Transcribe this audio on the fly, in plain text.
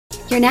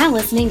You're now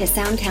listening to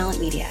Sound Talent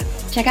Media.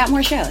 Check out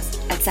more shows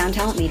at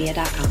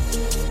soundtalentmedia.com.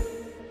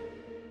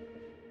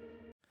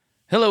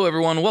 Hello,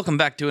 everyone. Welcome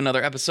back to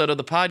another episode of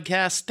the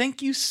podcast.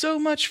 Thank you so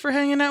much for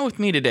hanging out with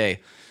me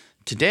today.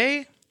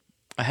 Today,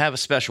 I have a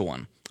special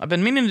one. I've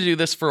been meaning to do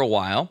this for a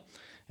while,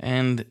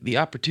 and the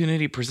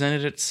opportunity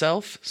presented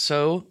itself,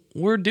 so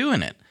we're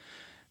doing it.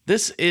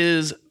 This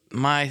is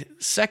my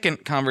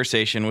second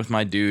conversation with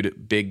my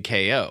dude, Big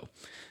KO.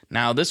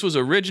 Now, this was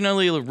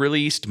originally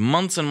released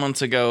months and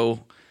months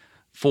ago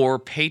for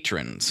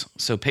patrons.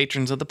 So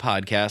patrons of the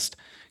podcast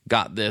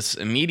got this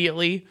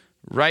immediately.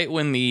 Right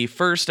when the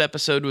first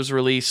episode was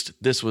released,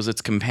 this was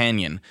its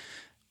companion.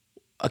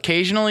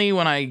 Occasionally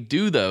when I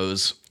do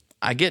those,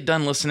 I get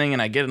done listening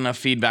and I get enough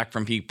feedback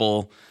from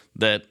people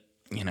that,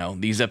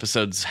 these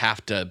episodes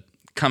have to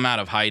come out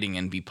of hiding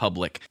and be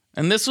public.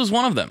 And this was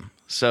one of them.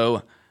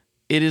 So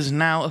it is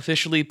now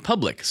officially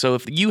public. So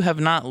if you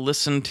have not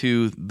listened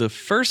to the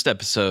first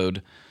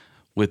episode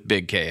with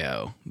Big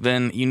KO,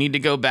 then you need to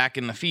go back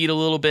in the feed a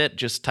little bit.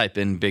 Just type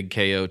in Big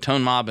KO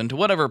Tone Mob into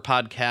whatever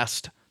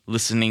podcast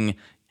listening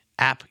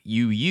app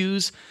you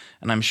use,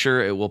 and I'm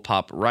sure it will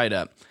pop right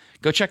up.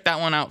 Go check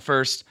that one out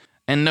first,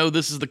 and know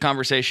this is the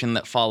conversation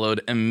that followed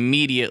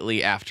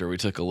immediately after. We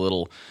took a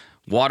little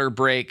water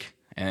break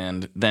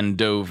and then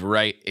dove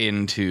right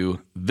into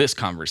this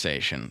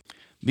conversation.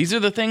 These are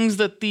the things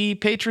that the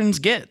patrons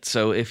get,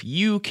 so if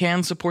you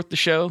can support the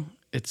show,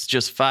 it's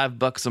just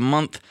 $5 a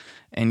month,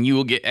 and you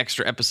will get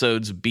extra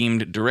episodes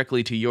beamed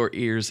directly to your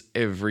ears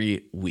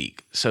every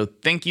week. So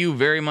thank you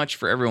very much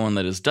for everyone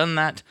that has done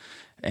that.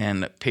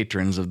 And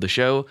patrons of the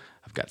show,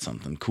 I've got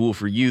something cool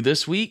for you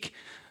this week.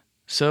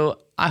 So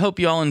I hope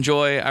you all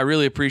enjoy. I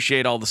really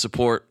appreciate all the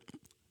support.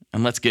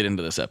 And let's get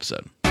into this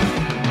episode.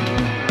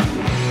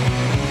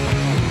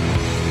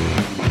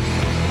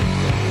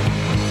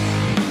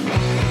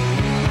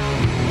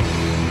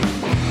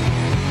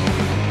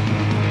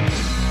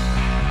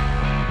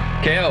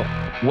 KO,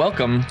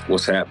 welcome.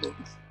 What's happening?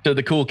 To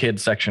the cool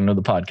kids section of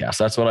the podcast.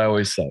 That's what I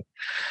always say.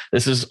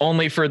 This is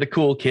only for the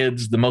cool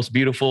kids, the most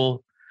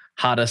beautiful,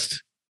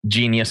 hottest,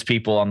 genius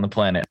people on the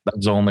planet.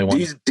 That's the only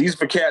one. These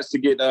for cats to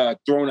get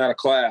thrown out of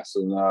class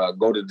and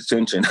go to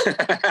detention.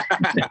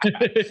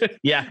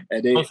 Yeah,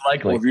 most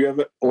likely.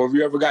 Or have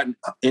you ever gotten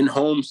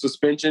in-home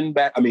suspension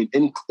back? I mean,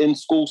 in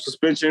school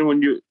suspension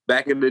when you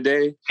back in the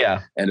day.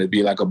 Yeah, and it'd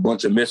be like a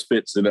bunch of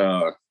misfits and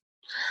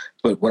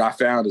But what I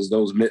found is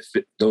those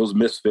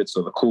misfits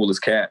are the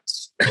coolest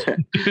cats.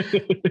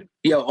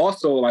 Yeah.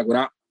 Also, like when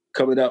I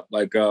coming up,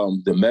 like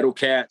the metal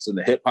cats and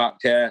the hip hop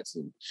cats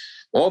and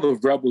all the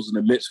rebels and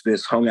the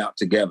misfits hung out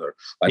together,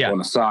 like on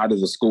the side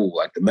of the school.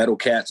 Like the metal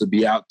cats would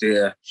be out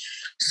there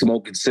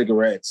smoking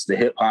cigarettes. The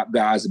hip hop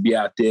guys would be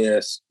out there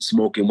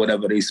smoking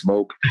whatever they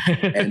smoke.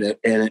 and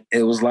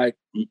it was like,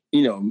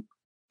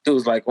 it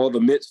was like all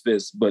the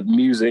misfits, but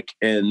music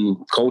and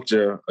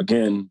culture,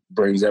 again,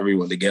 brings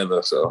everyone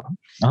together. So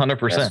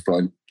 100%. That's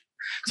fun.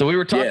 So we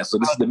were talking. Yeah, so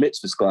this is the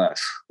misfits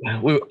class.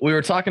 We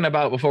were talking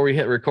about before we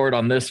hit record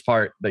on this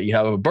part that you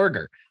have a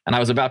burger. And I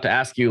was about to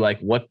ask you,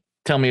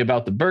 tell me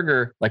about the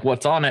burger, like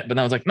what's on it. But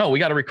I was like, no, we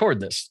got to record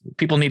this.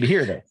 People need to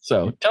hear this.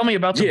 So tell me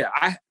about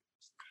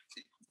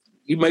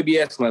you might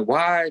be asking, like,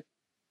 why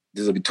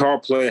does a guitar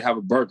player have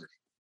a burger?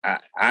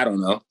 I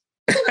don't know.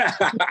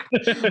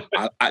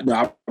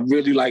 I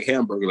really like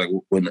hamburger. Like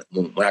when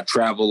I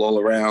travel all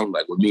around,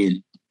 like with me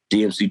and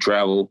DMC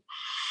travel,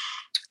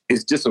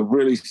 it's just a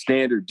really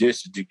standard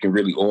dish that you can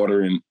really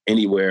order in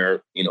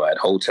anywhere, at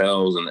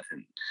hotels, and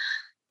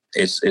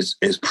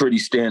it's pretty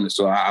standard.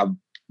 So I've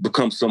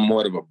become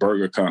somewhat of a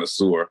burger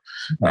connoisseur.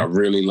 I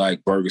really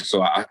like burgers.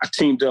 So I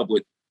teamed up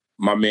with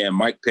my man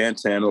Mike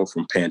Pantano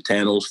from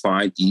Pantano's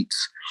Fine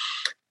Eats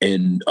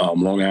in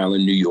Long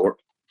Island, New York.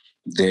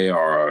 They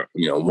are,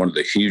 one of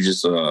the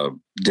hugest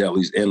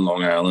delis in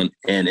Long Island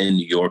and in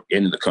New York,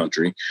 in the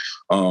country.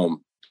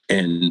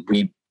 And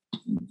we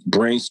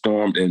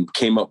brainstormed and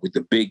came up with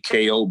the Big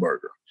KO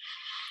burger.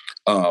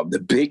 The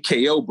Big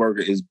KO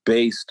burger is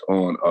based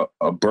on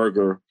a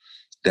burger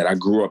that I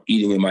grew up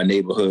eating in my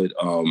neighborhood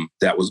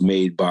that was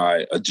made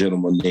by a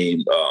gentleman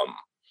named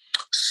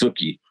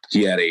Sookie.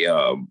 He had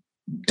a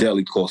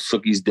deli called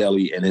Sookie's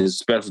Deli, and his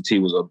specialty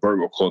was a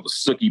burger called the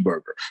Sookie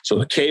Burger. So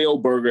the KO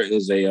burger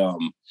is a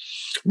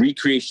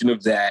recreation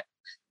of that,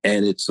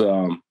 and it's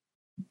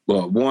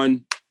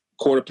 1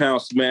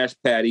 quarter-pound smashed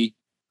patty,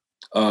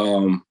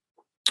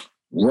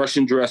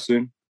 Russian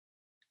dressing,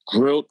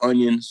 grilled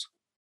onions,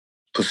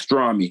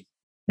 pastrami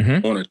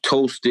on a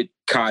toasted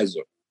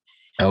Kaiser.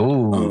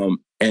 Oh,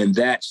 and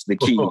that's the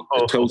key.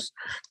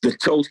 The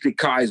toasted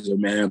Kaiser,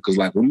 man, because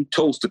like when you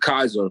toast the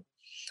Kaiser,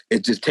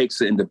 it just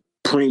takes it into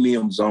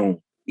premium zone.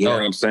 You know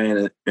what I'm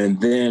saying? And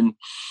then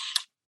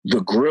the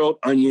grilled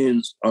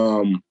onions,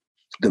 the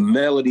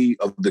melody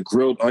of the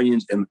grilled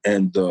onions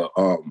and the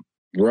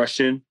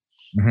Russian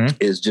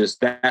is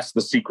just, that's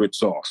the secret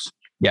sauce.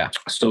 Yeah.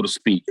 So to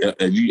speak.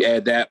 If you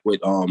add that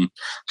with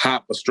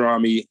hot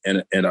pastrami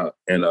and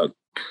a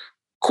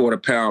quarter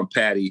pound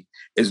patty,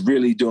 is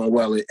really doing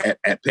well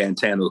at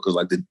Pantano, because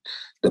like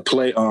the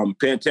play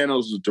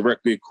Pantano's is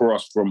directly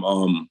across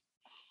from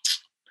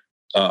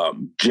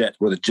Jets,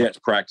 where the Jets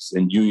practice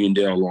in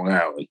Uniondale, Long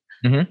Island.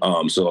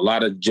 Mm-hmm. So a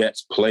lot of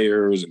Jets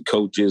players and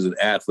coaches and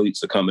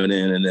athletes are coming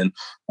in, and then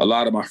a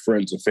lot of my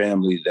friends and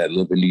family that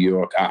live in New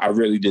York. I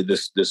really did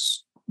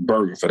this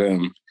burger for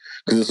them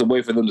because it's a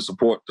way for them to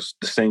support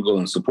the single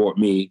and support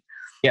me.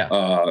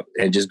 Yeah.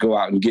 And just go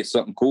out and get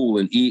something cool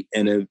and eat.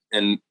 And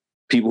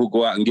people who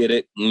go out and get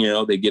it,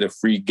 they get a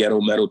free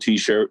Ghetto Metal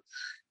T-shirt.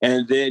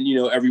 And then,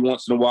 every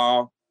once in a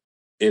while,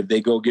 if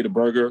they go get a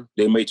burger,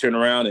 they may turn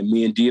around and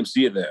me and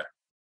DMC are there.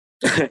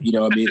 You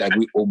know what I mean? Like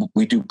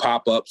we do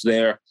pop-ups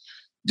there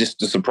just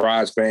to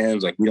surprise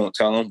fans. Like we don't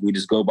tell them. We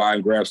just go by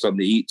and grab something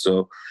to eat.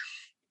 So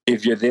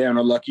if you're there on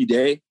a lucky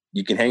day,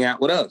 you can hang out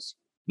with us.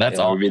 That's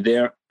all. If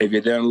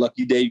you're there on a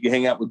lucky day, you can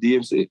hang out with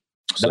DMC.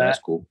 So that's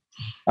cool.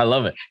 I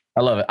love it.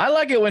 I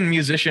like it when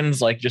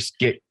musicians like just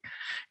get,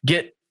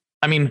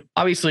 I mean,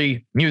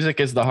 obviously music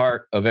is the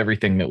heart of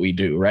everything that we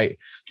do. Right.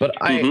 But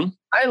I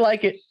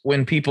like it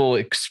when people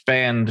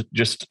expand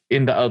just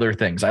into other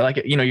things. I like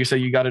it. You say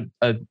you got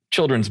a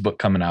children's book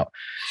coming out,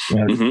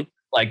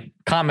 like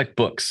comic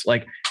books,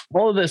 like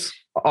all of this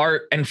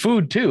art and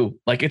food too.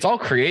 Like it's all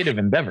creative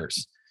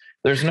endeavors.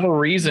 There's no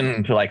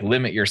reason to like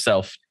limit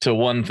yourself to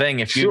one thing.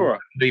 If you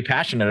be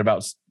passionate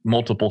about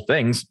multiple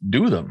things,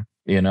 do them.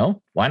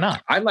 Why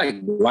not? I like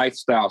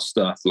lifestyle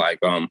stuff. Like,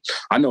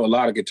 I know a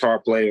lot of guitar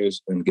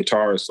players and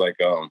guitarists, like,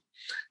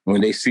 when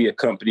they see a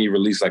company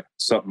release like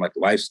something like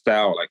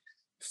lifestyle, like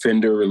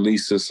Fender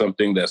releases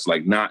something that's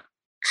like not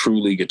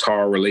truly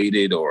guitar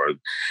related, or it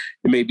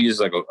may be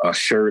just like a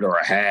shirt or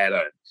a hat.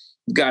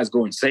 Guys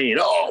go insane.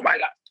 Oh my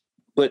God.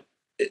 But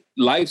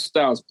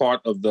lifestyle is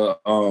part of the,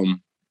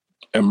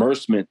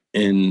 immersement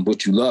in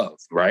what you love.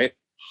 Right.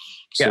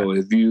 Yeah. So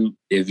if you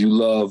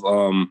love,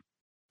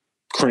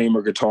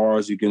 Kramer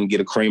guitars, you can get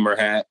a Kramer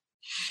hat.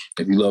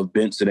 If you love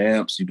Benson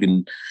amps, you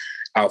can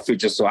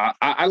outfit yourself.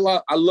 I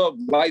love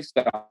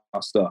lifestyle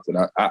stuff,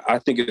 and I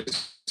think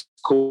it's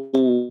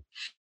cool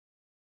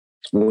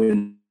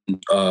when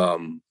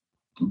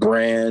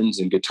brands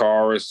and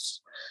guitarists,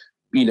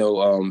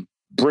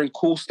 bring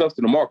cool stuff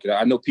to the market.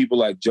 I know people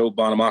like Joe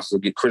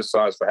Bonamassa get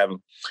criticized for having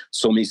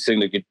so many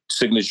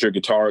signature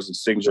guitars and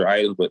signature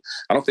items, but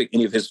I don't think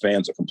any of his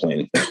fans are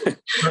complaining.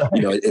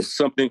 It's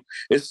something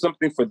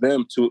for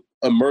them to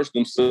immerse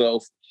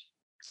themselves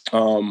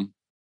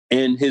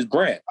in his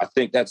brand. I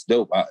think that's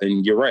dope.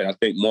 And you're right. I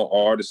think more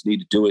artists need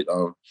to do it.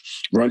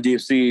 Run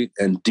DMC,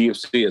 and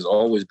DMC has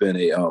always been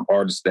a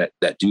artist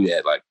that do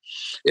that. Like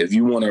if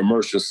you want to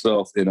immerse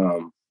yourself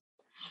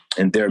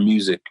in their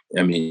music,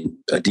 I mean,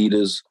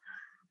 Adidas,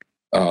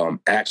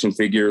 action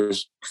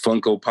figures,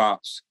 Funko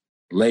Pops,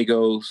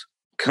 Legos,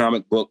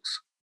 comic books,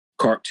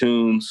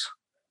 cartoons.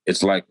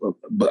 It's like,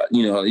 but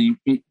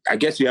I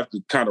guess you have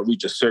to kind of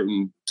reach a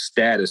certain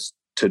status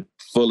to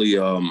fully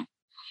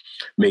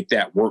make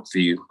that work for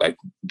you. Like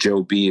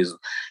Joe B is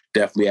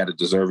definitely at a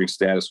deserving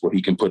status where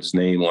he can put his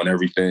name on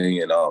everything,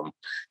 and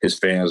his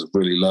fans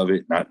really love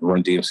it. Not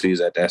Run DMC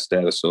is at that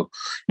status. So,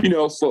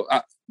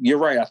 you're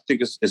right. I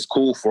think it's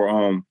cool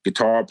for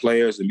guitar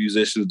players and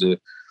musicians to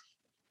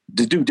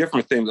do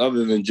different things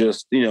other than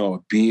just, a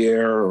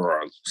beer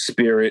or a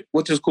spirit,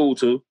 which is cool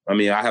too. I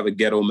mean, I have a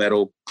Ghetto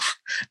Metal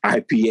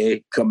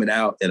IPA coming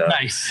out and a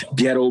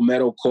Ghetto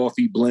Metal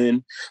coffee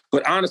blend.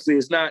 But honestly,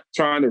 it's not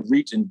trying to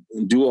reach and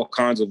do all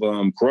kinds of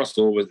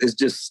crossovers. It's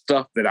just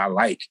stuff that I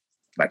like.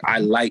 Like, I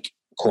like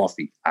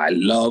coffee. I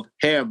love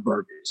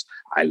hamburgers.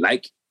 I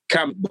like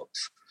comic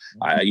books.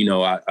 I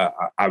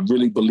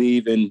really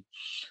believe in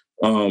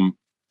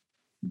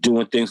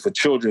doing things for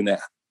children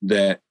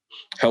that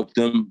help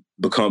them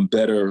become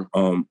better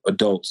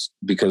adults,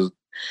 because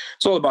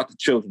it's all about the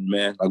children,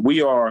 man. Like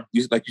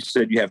like you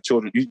said, you have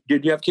children.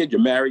 Did you have kids?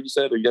 You're married, you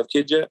said, or you have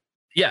kids yet?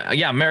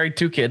 Yeah. Married,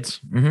 2 kids.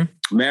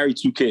 Mm-hmm. Married,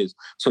 2 kids.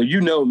 So,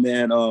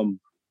 man,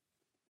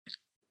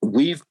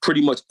 we've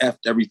pretty much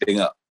effed everything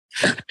up.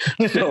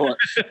 So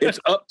it's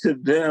up to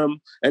them,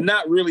 and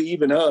not really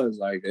even us.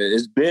 Like,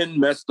 it's been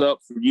messed up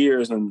for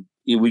years, and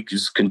we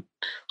just can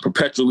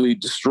perpetually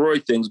destroy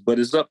things, but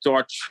it's up to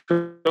our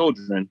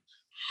children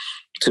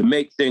to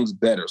make things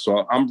better.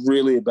 So I'm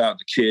really about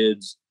the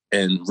kids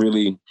and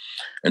really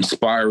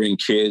inspiring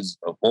kids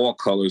of all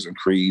colors and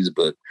creeds,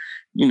 but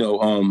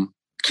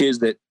kids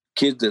that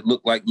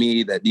look like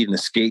me, that need an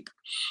escape.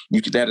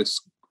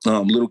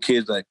 Little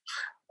kids, like,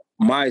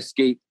 my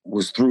escape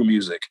was through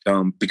music.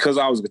 Because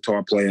I was a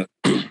guitar player,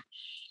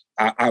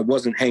 I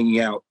wasn't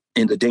hanging out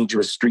in the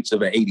dangerous streets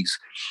of the 80s.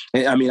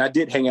 And, I mean, I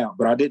did hang out,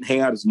 but I didn't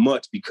hang out as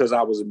much because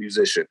I was a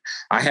musician.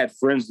 I had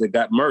friends that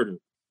got murdered.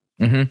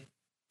 Mm-hmm.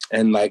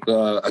 And like,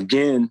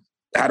 again,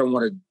 I don't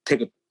want to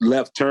take a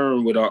left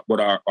turn with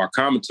our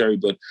commentary,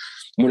 but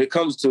when it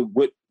comes to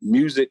what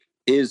music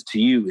is to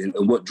you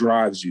and what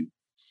drives you.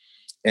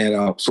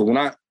 And so when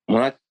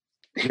I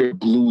hear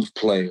blues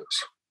players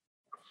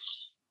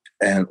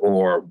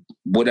or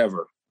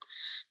whatever,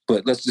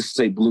 but let's just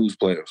say blues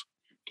players,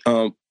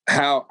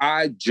 how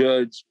I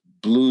judge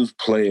blues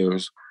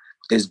players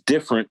is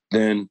different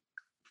than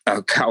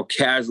how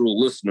casual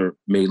listener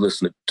may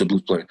listen to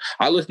blues players.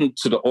 I listen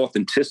to the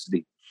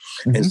authenticity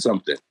in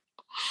something,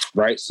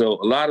 right? So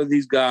a lot of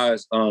these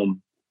guys,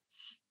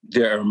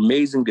 they're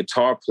amazing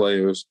guitar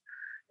players,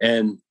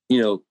 and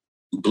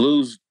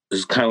blues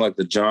is kind of like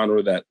the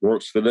genre that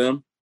works for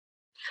them.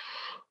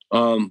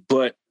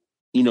 But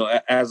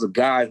as a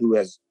guy who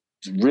has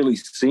really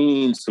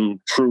seen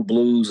some true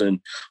blues, and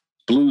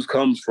blues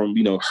comes from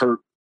hurt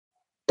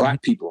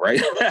Black people,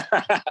 right?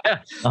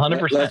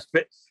 100%.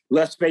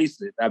 Let's face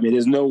it. I mean,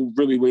 there's no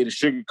really way to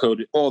sugarcoat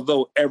it,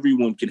 although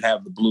everyone can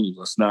have the blues.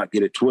 Let's not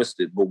get it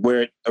twisted. But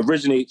where it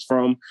originates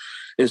from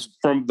is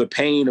from the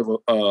pain of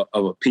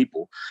a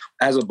people.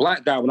 As a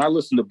Black guy, when I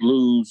listen to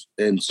blues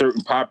and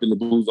certain popular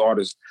blues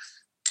artists,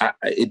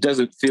 it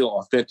doesn't feel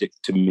authentic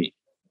to me.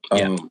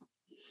 Yeah.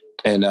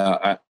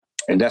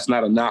 And that's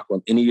not a knock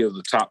on any of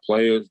the top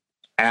players.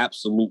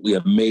 Absolutely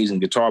amazing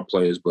guitar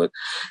players, but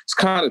it's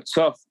kind of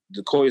tough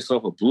to call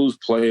yourself a blues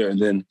player, and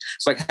then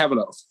it's like having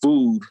a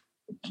food,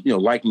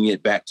 liking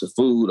it back to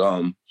food.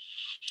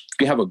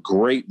 You have a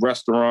great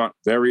restaurant,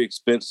 very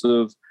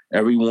expensive.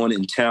 Everyone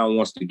in town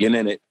wants to get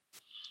in it,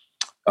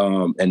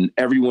 and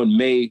everyone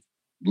may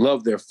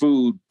love their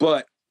food,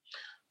 but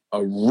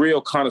a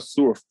real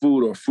connoisseur of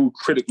food or a food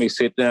critic may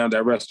sit down at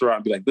that restaurant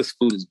and be like, "This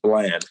food is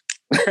bland."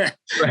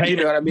 Right. You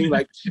know what I mean?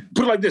 Like,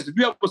 put it like this: if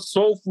you have a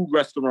soul food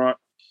restaurant,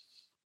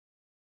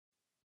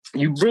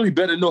 you really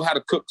better know how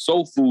to cook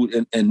soul food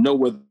and know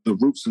where the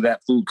roots of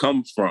that food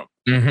comes from.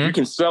 You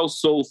can sell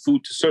soul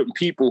food to certain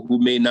people who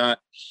may not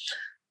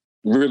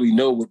really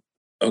know what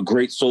a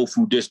great soul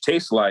food dish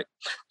tastes like,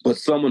 but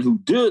someone who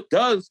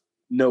does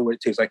know what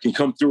it tastes like can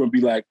come through and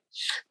be like,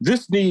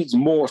 this needs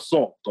more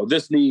salt, or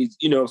this needs,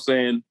 I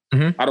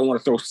don't want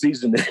to throw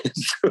seasoning.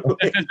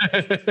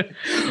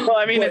 Well,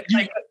 I mean, it's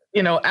like,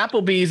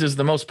 Applebee's is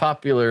the most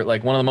popular,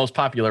 like one of the most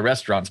popular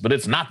restaurants, but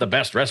it's not the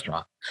best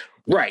restaurant.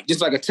 Right. Just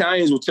like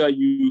Italians will tell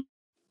you,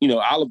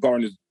 Olive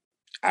Garden is,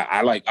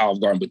 I like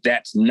Olive Garden, but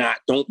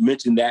don't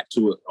mention that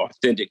to an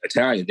authentic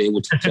Italian. They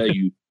will tell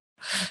you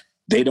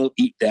they don't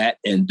eat that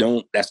and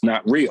that's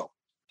not real.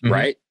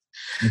 Right.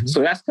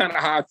 So that's kind of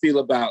how I feel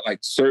about like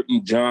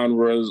certain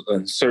genres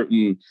and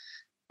certain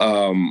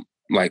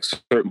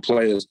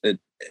players. And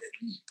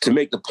to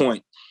make the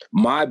point,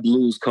 my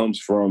blues comes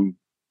from,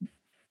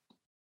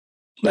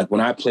 like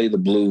when I play the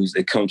blues,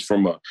 it comes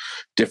from a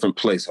different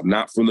place. I'm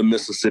not from the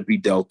Mississippi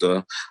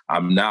Delta.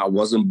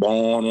 Wasn't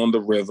born on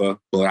the river,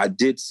 but I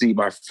did see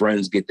my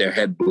friends get their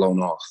head blown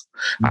off.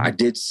 I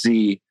did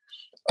see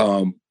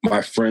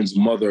my friends'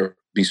 mothers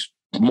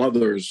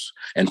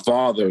and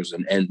fathers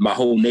and my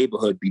whole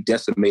neighborhood be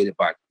decimated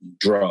by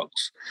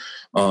drugs.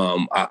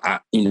 I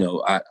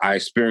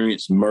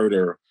experienced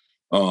murder,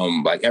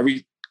 like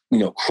every,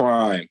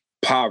 crime,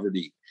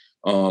 poverty.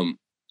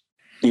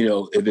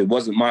 If it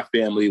wasn't my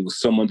family, it was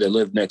someone that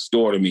lived next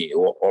door to me,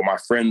 or my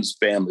friend's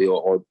family,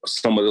 or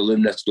someone that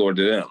lived next door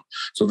to them.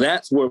 So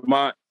that's where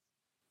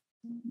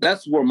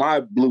my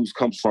blues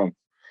comes from.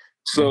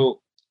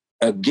 So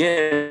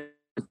again,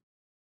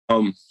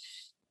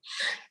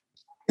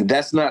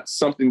 that's not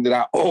something that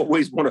I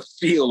always want to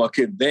feel or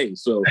convey.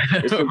 So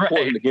it's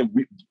important. Again,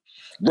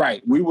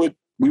 we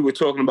were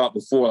talking about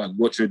before, like,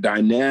 what's your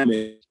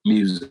dynamic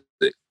music?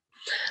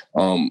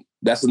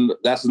 That's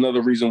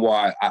another reason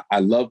why I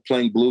love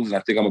playing blues, and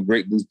I think I'm a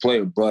great blues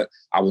player, but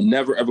I will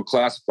never ever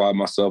classify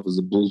myself as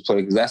a blues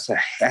player, because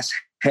that's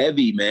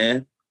heavy,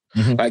 man.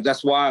 Like,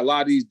 that's why a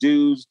lot of these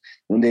dudes,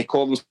 when they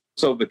call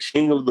themselves the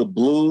king of the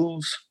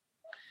blues,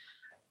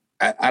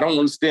 I don't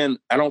understand.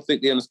 I don't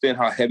think they understand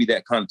how heavy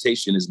that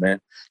connotation is,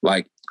 man.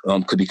 Like,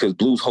 because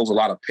blues holds a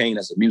lot of pain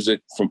as a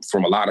music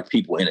from a lot of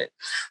people in it.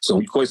 So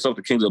when you call yourself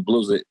the king of the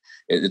blues,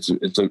 it's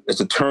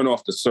a turn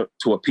off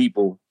to a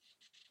people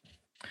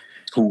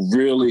who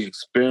really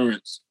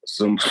experience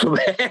some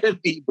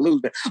heavy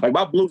blues. Like,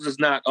 my blues is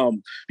not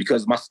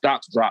because my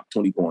stocks dropped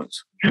 20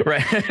 points.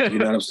 Right. You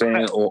know what I'm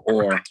saying?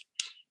 Or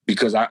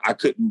because I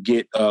couldn't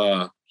get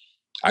a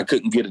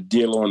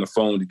dealer on the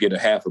phone to get a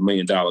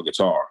 $500,000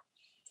 guitar.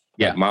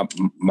 Yeah. Like,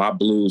 my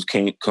blues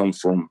can't come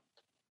from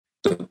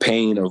the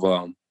pain of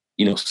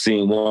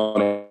seeing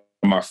one of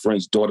my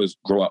friend's daughters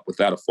grow up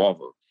without a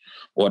father,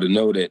 or to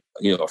know that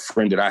a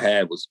friend that I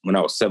had was, when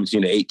I was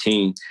 17 to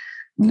 18,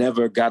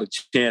 never got a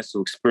chance to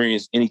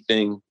experience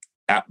anything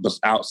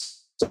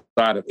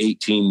outside of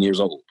 18 years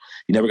old.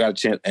 He never got a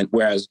chance. And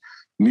whereas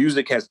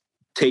music has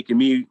taken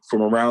me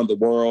from around the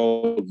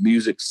world,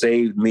 music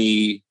saved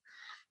me.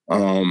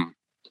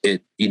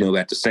 At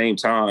the same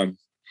time,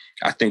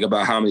 I think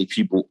about how many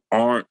people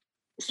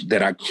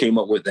that I came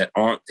up with that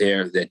aren't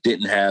there, that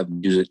didn't have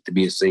music to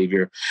be a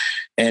savior.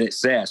 And it's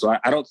sad. So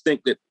I don't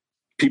think that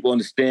people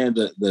understand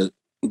the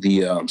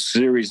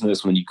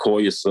seriousness when you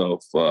call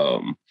yourself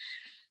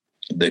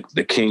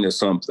the king of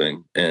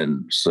something.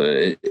 And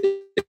so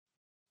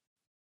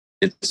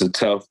it's a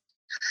tough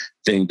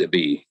thing to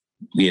be,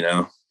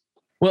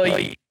 Well,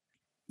 like,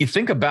 you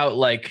think about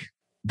like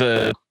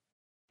the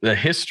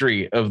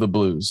history of the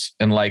blues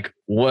and like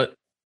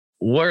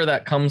where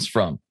that comes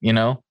from,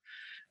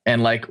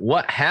 And like,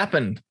 what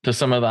happened to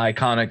some of the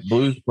iconic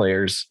blues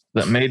players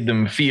that made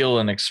them feel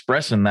and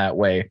express in that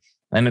way?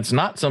 And it's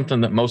not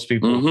something that most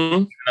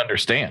people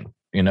understand,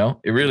 you know,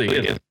 it really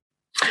is.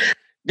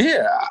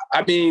 Yeah.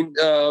 I mean,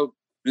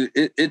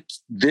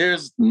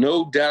 there's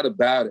no doubt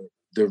about it.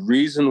 The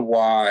reason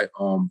why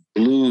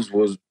blues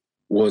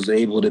was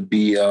able to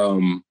be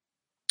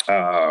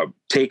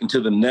taken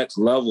to the next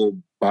level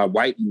by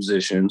white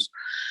musicians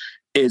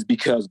is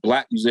because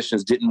Black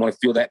musicians didn't want to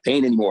feel that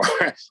pain anymore.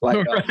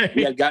 Right.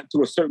 We had gotten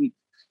to a certain,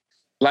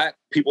 Black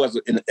people as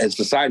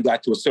society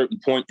got to a certain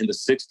point in the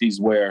 60s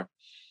where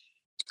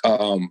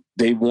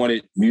they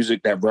wanted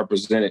music that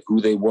represented who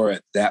they were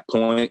at that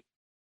point,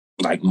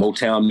 like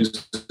Motown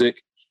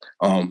music.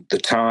 The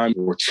times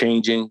were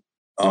changing,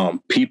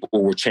 people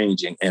were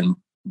changing, and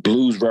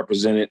blues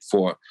represented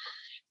for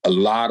a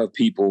lot of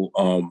people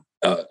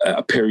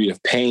a period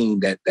of pain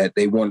that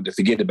they wanted to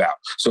forget about.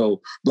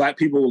 So Black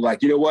people were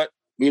like, you know what?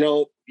 You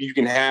know, you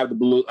can have the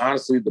blues.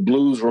 Honestly, the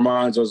blues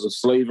reminds us of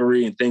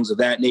slavery and things of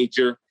that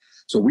nature.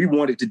 So we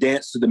wanted to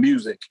dance to the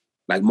music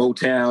like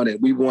Motown, and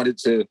we wanted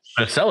to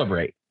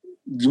celebrate.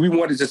 We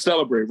wanted to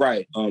celebrate,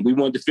 right? We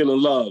wanted to feel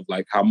in love,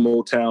 like how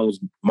Motown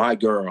was My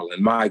Girl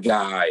and My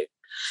Guy,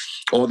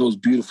 all those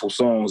beautiful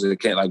songs. It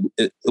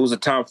was a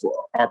time for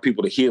our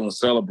people to heal and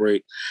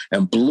celebrate.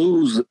 And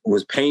blues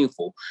was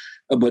painful,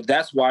 but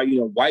that's why, you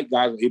know, white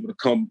guys were able to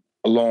come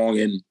along,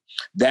 and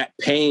that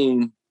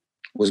pain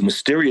was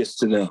mysterious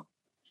to them.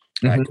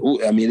 Like,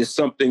 I mean, it's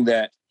something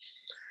that,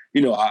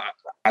 you know,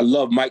 I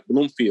love Mike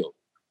Bloomfield.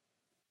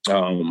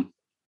 I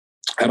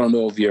don't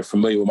know if you're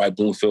familiar with Mike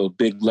Bloomfield,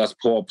 big Les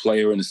Paul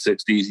player in the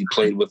 60s. He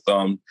played with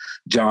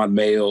John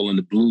Mayall and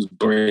the Blues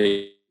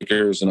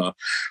Breakers, and a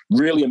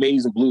really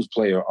amazing blues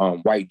player,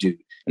 white dude.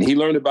 And he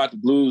learned about the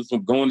blues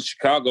from going to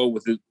Chicago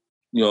with his,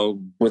 you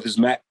know, with his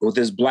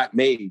Black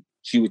maid.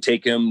 She would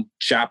take him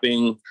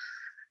shopping,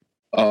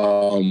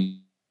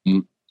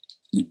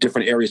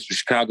 different areas of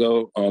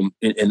Chicago,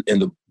 in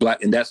the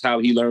Black, and that's how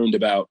he learned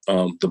about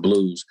the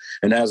blues.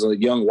 And as a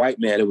young white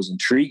man, it was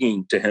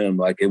intriguing to him.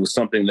 Like, it was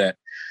something that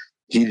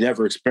he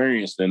never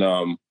experienced.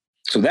 And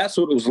so that's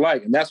what it was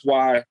like. And that's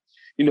why,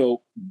 you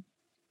know,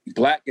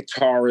 Black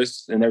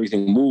guitarists and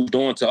everything moved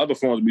on to other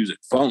forms of music,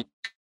 funk.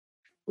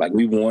 Like,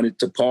 we wanted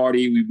to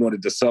party, we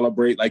wanted to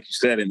celebrate, like you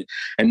said,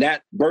 and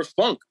that birthed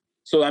funk.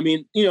 So, I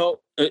mean, you know,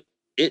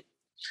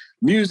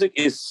 music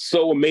is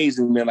so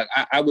amazing, man. Like,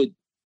 I would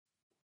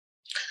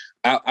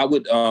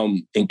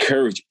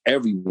encourage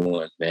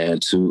everyone, man,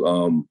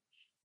 to,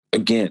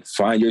 again,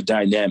 find your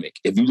dynamic.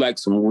 If you like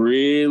some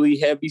really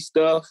heavy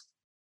stuff,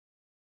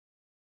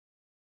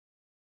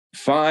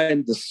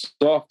 find the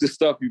softest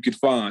stuff you could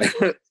find,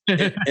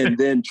 and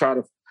then try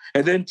to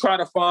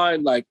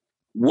find like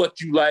what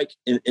you like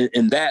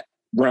in that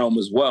realm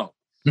as well,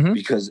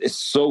 because it's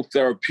so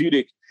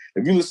therapeutic.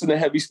 If you listen to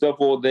heavy stuff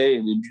all day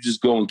and then you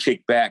just go and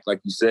kick back,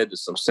 like you said, to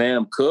some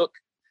Sam Cooke,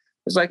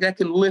 it's like that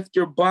can lift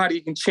your body,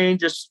 it can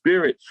change your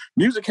spirit.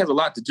 Music has a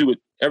lot to do with,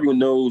 everyone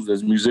knows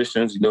as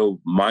musicians, you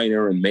know,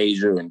 minor and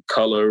major and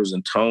colors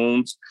and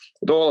tones.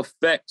 It all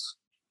affects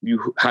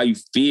you, how you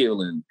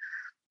feel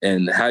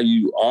and how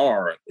you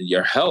are and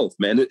your health,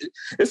 man.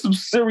 It's some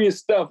serious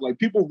stuff. Like,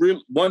 people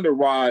really wonder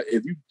why,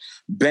 if you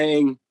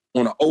bang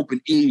on an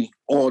open E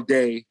all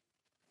day,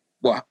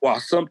 while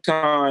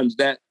sometimes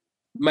that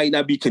might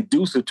not be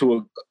conducive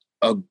to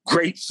a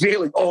great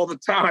feeling all the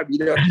time. You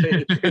know what I'm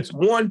saying? It's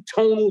one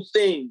tonal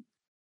thing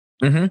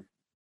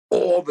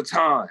all the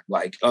time.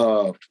 Like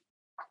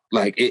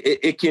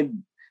it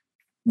can,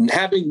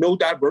 having no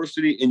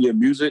diversity in your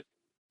music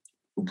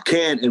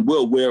can and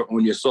will wear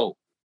on your soul.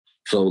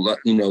 So,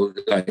 you know,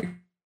 like,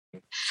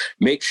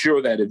 make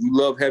sure that if you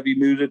love heavy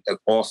music,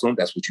 that's awesome.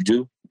 That's what you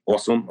do.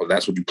 Awesome. Or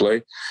that's what you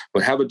play.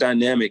 But have a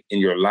dynamic in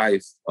your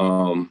life,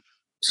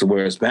 so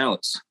where it's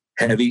balanced.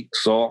 Heavy,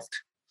 soft.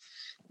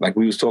 Like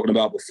we was talking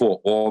about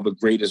before, all the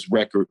greatest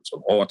records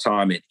of all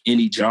time in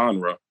any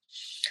genre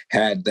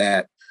had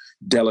that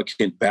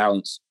delicate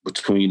balance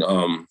between,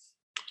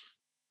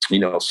 you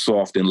know,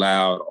 soft and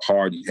loud,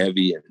 hard and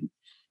heavy, and,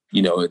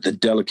 you know, the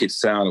delicate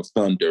sound of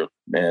thunder.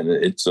 Man,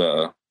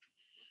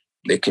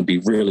 it can be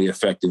really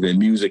effective in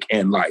music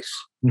and life.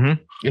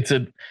 It's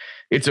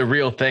a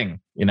real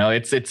thing. You know,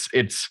 it's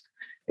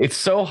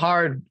so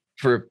hard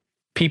for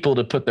people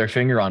to put their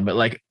finger on, but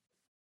like,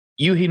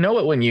 you know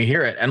it when you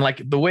hear it, and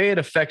like the way it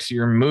affects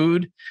your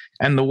mood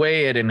and the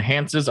way it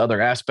enhances other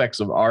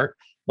aspects of art.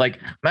 Like,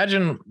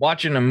 imagine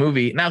watching a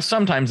movie. Now,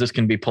 sometimes this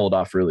can be pulled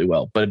off really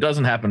well, but it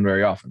doesn't happen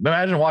very often. But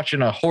imagine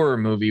watching a horror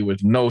movie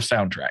with no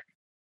soundtrack.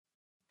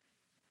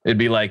 It'd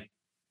be like,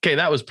 okay,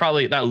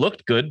 that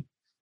looked good,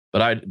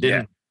 but I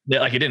didn't,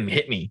 like, it didn't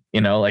hit me, you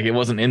know, like it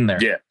wasn't in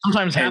there. Yeah.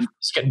 Sometimes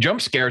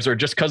jump scares are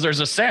just because there's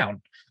a sound.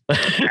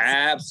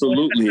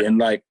 Absolutely. And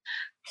like,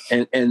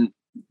 and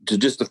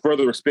to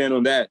further expand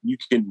on that, you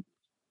can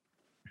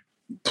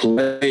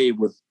play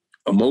with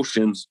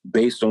emotions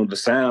based on the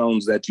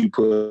sounds that you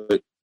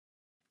put,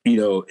 you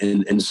know,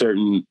 in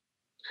certain,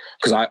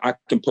 because I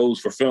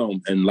compose for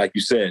film. And like you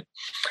said,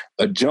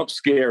 a jump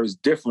scare is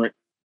different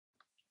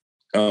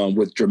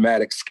with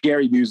dramatic,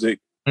 scary music,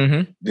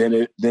 Mm-hmm.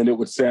 then it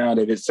would sound,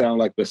 if it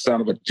sounded like the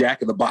sound of a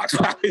Jack in the Box.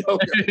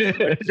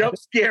 A jump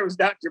scare is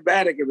not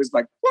dramatic if it's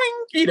like,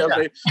 boing, you know,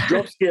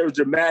 jump scare is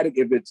dramatic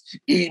if it's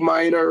E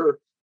minor,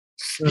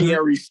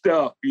 scary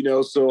stuff, you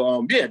know.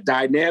 So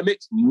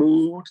dynamics,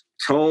 mood,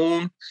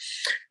 tone.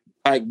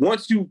 Like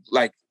once you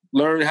like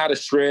learn how to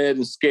shred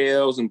and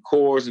scales and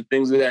chords and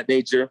things of that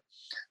nature,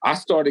 I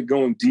started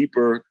going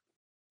deeper.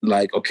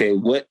 Like, okay,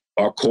 what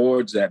are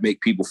chords that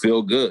make people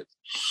feel good?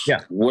 Yeah.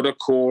 What are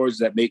chords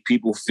that make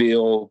people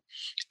feel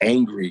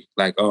angry?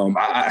 Like,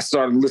 I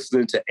started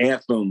listening to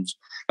anthems,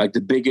 like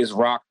the biggest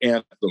rock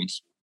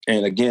anthems.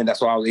 And again,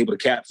 that's why I was able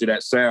to capture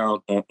that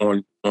sound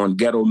on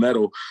Ghetto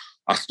Metal.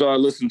 I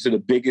started listening to the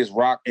biggest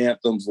rock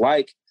anthems,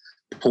 like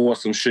Pour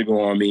Some Sugar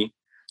on Me,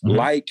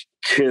 like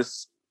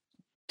Kiss,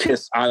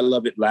 I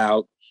Love It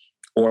Loud,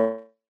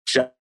 or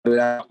Shout It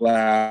Out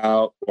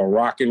Loud, or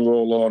Rock and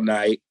Roll All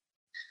Night.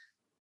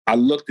 I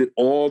looked at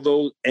all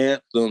those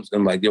anthems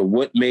and like, yo,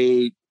 what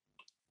makes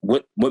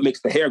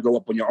the hair go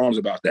up on your arms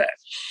about that?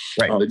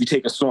 Right. If you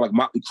take a song like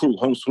Motley Crue,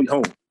 Home Sweet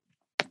Home,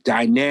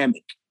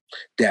 dynamic,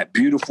 that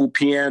beautiful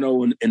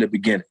piano in the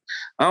beginning.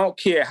 I don't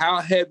care how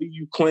heavy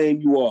you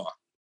claim you are.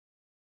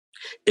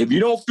 If you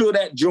don't feel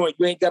that joint,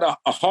 you ain't got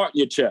a heart in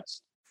your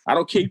chest. I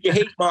don't care if you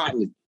hate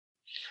Motley.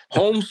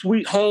 Home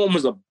Sweet Home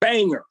is a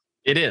banger.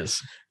 It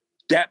is.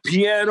 That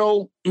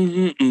piano,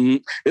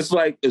 it's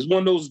like, it's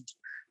one of those.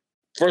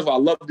 First of all,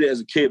 I loved it as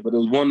a kid, but it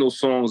was one of those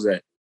songs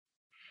that,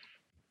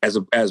 as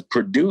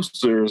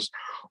producers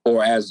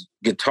or as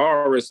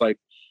guitarists, like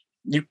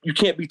you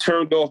can't be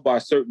turned off by a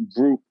certain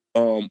group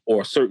or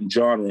a certain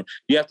genre.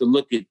 You have to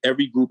look at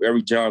every group,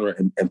 every genre,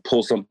 and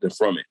pull something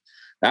from it.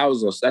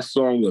 That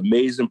song with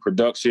amazing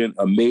production,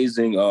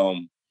 amazing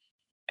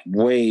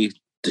way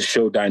to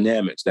show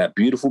dynamics. That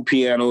beautiful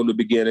piano in the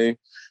beginning,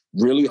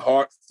 really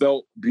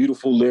heartfelt,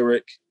 beautiful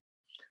lyric,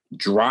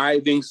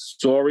 driving,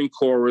 soaring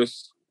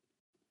chorus.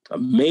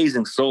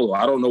 Amazing solo.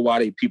 I don't know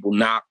why people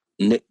knock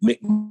Mick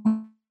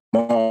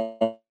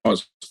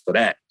Mars for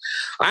that.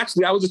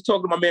 Actually, I was just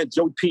talking to my man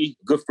Joey P,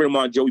 a good friend of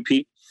mine, Joey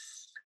P,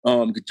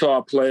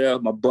 guitar player,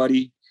 my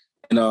buddy,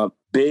 and a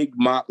big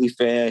Motley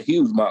fan,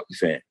 huge Motley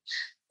fan.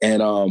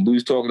 And we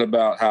was talking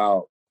about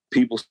how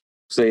people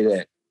say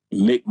that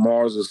Mick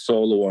Mars'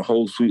 solo on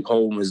Home Sweet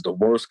Home is the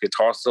worst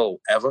guitar solo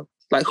ever.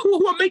 Like,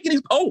 who are making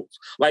these polls?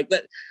 Like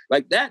that,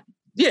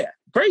 yeah,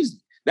 crazy.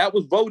 That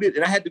was voted,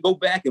 and I had to go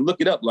back and look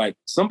it up. Like,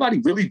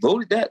 somebody really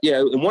voted that?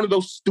 Yeah, in one of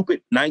those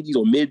stupid 90s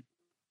or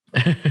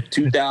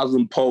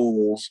mid-2000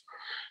 polls,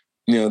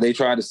 you know, they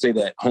tried to say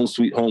that Home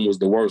Sweet Home was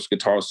the worst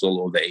guitar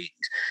solo of the 80s.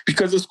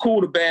 Because it's cool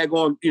to bag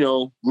on, you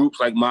know, groups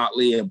like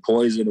Motley and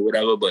Poison or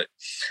whatever, but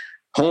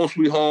Home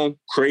Sweet Home,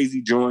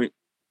 crazy joint,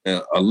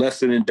 a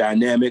lesson in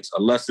dynamics,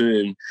 a lesson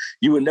in,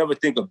 you would never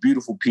think a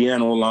beautiful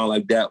piano line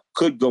like that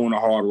could go in a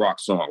hard rock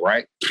song,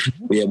 right?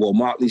 But yeah, well,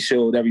 Motley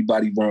showed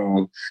everybody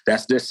wrong.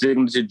 That's their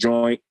signature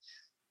joint.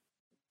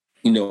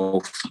 You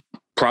know,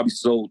 probably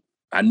sold,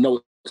 I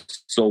know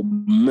it's sold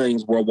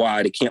millions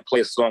worldwide. They can't play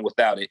a song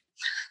without it.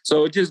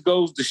 So it just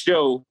goes to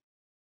show.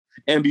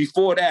 And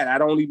before that, I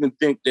don't even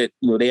think that,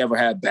 you know, they ever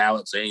had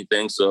ballads or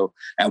anything. So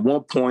at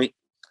one point,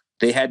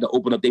 they had to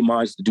open up their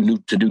minds to do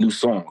new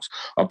songs.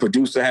 A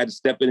producer had to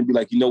step in and be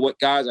like, you know what,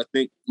 guys, I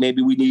think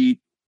maybe we need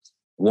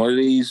one of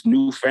these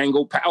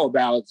newfangled power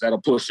ballads that'll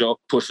push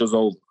us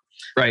over.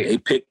 Right. They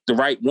picked the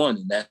right one,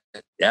 and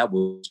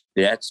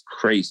that's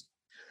crazy.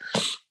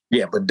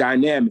 Yeah, but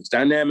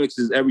dynamics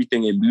is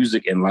everything in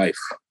music and life.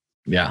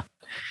 Yeah.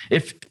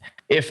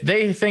 If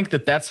they think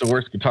that that's the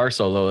worst guitar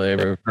solo they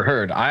ever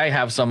heard, I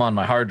have some on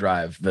my hard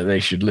drive that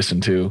they should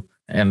listen to.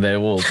 And they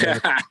will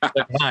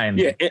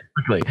mind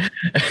quickly.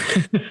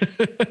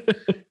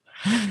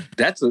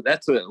 That's a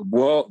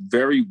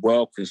very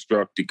well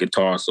constructed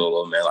guitar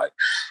solo, man. Like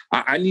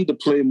I need to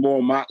play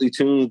more Motley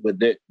tunes, but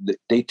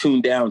they tune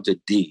down to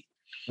D,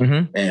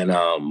 and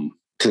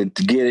to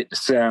get it to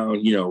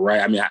sound, you know,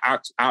 right. I mean,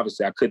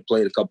 obviously I could play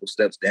it a couple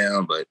steps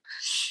down, but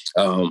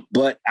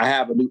I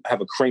have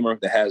a Kramer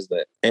that has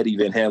the Eddie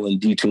Van Halen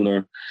D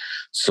tuner,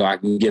 so I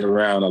can get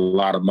around a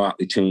lot of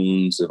Motley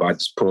tunes. If I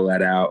just pull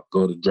that out,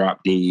 go to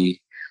drop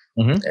D,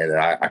 and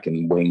I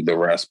can wing the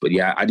rest. But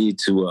yeah, I need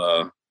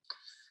to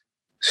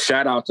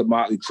shout out to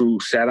Motley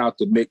Crue, shout out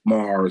to Mick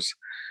Mars,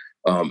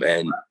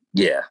 and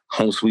yeah,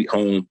 Home Sweet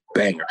Home,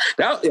 banger.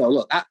 Now, you know,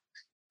 look,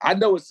 I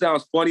know it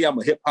sounds funny. I'm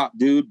a hip hop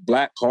dude,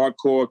 black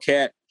hardcore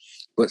cat,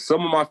 but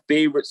some of my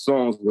favorite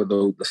songs were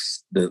the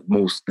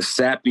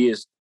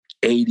sappiest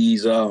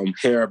 80s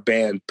hair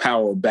band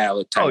power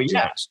ballad type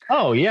songs.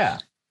 Oh yeah.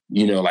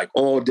 You know, like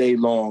All Day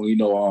Long, you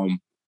know,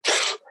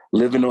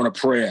 Living on a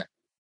Prayer.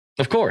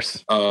 Of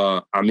course.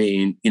 I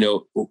mean, you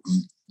know,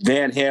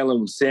 Van Halen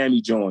when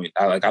Sammy joined.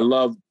 I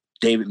love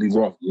David Lee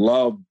Roth,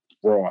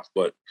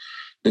 but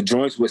the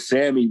joints with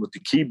Sammy with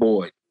the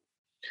keyboard.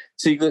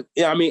 See,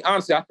 yeah, I mean,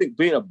 honestly, I think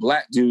being a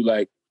black dude,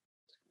 like,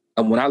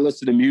 when I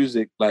listen to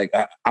music, like,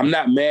 I'm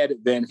not mad at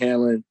Van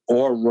Halen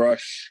or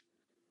Rush.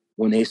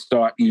 when they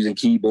start using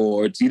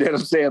keyboards. You know what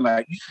I'm saying?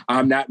 Like,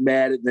 I'm not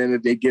mad at them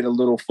if they get a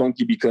little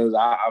funky, because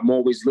I'm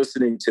always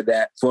listening to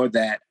that for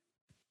that.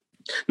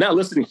 Not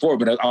listening for it,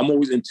 but I'm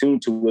always in tune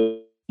to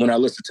it when I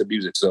listen to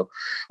music. So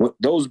when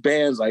those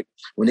bands, like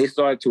when they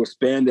started to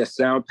expand their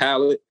sound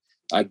palette,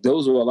 like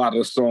those were a lot of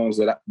the songs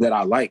that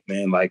I like,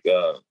 man. Like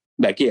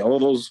yeah, all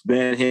those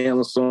Van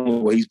Halen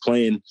songs where he's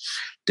playing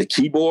the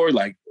keyboard,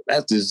 like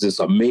that's just this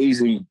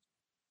amazing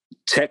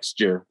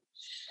texture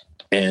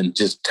and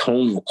just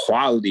tonal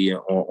quality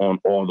on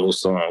all those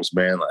songs,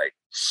 man. Like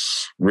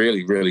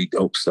really, really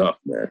dope stuff,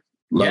 man.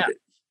 Love it.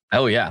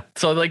 Oh yeah.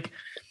 So like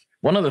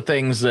one of the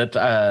things that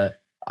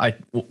I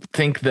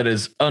think that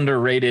is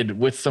underrated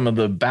with some of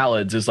the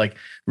ballads is like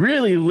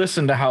really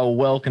listen to how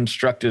well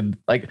constructed,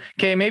 like,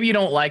 okay, maybe you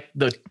don't like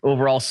the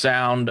overall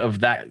sound of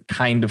that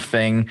kind of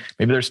thing.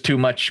 Maybe there's too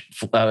much,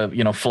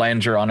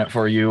 flanger on it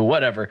for you,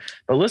 whatever,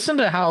 but listen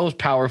to how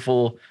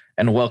powerful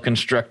and well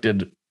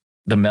constructed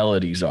the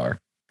melodies are.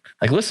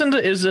 Like listen to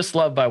Is This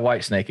Love by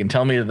Whitesnake and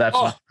tell me that's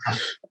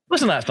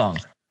listen to that song.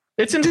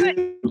 It's insane.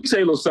 Let me say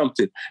a little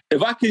something.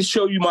 If I can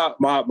show you my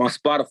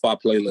Spotify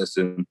playlist,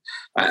 and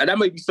that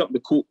might be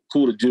something cool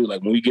to do.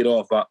 Like when we get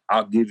off,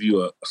 I'll give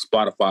you a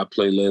Spotify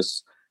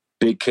playlist,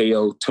 Big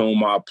KO, Tone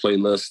Mob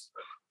playlist,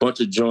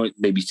 bunch of joint,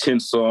 maybe 10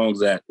 songs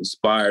that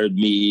inspired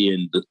me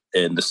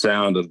and the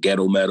sound of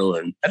ghetto metal.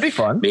 And that'd be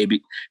fun.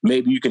 Maybe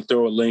you can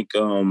throw a link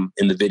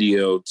in the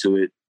video to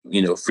it,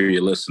 for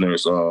your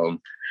listeners, to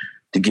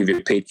give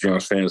your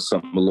Patreon fans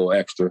something a little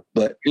extra.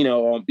 But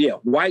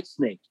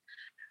Whitesnake.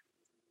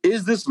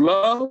 Is This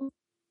Love?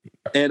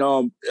 And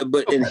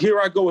and Here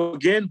I Go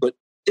Again. But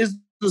Is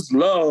This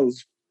Love?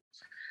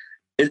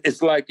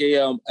 It's like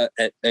a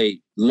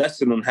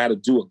lesson on how to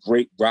do a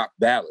great rock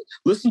ballad.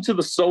 Listen to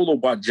the solo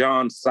by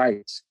John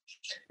Sykes.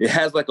 It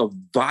has like a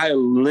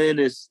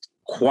violinist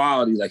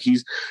quality. Like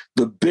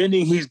the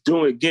bending he's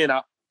doing. Again,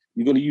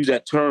 you're going to use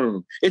that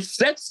term. It's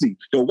sexy.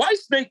 The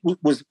Whitesnake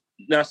was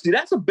now. See,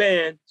 that's a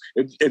band.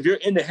 If you're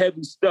into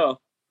heavy stuff.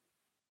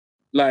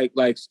 Like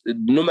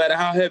no matter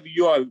how heavy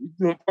you are,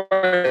 you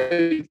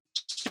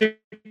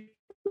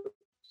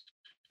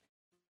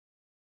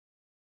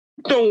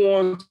don't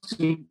want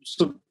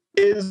to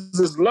Is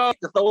This Love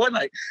to throw in.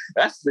 Like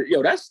that's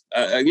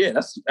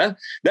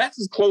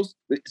as close.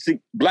 See,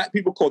 black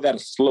people call that a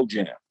slow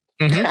jam.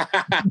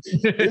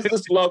 Mm-hmm. Is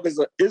This Love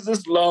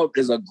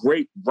is a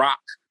great rock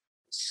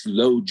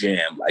slow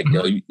jam. Like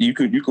you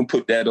can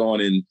put that on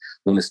and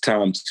when it's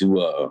time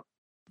to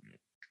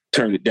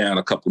turn it down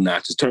a couple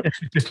notches.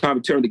 It's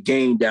time to turn the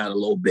gain down a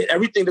little bit.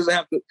 Everything doesn't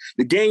have to.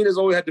 The gain doesn't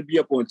always have to be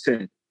up on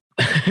 10.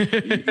 You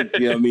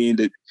know what I mean?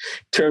 To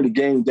turn the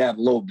gain down a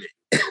little bit.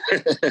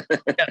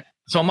 Yeah.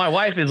 So my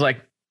wife is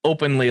like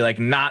openly like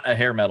not a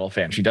hair metal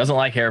fan. She doesn't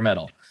like hair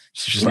metal.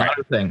 It's just not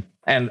her thing.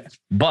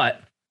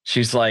 But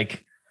she's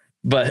like,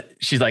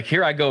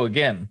 Here I Go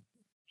Again.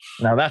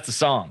 Now that's a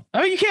song.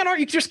 I mean, you can't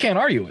argue. You just can't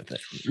argue with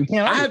it. You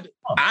can't argue.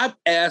 I've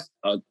asked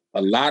a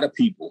lot of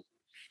people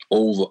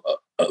over.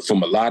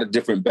 From a lot of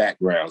different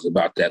backgrounds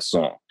about that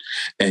song.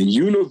 And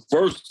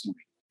universally,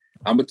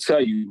 I'm going to tell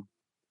you,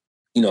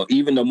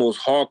 even the most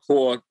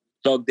hardcore,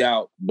 thugged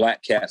out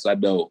black cats I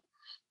know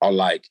are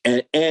like,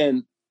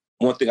 and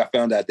one thing I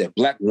found out that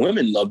black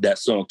women love that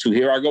song too.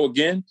 Here I Go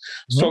Again. I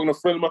was talking to a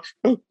friend of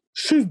mine,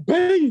 she's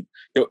banging.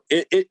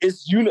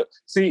 It's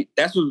See,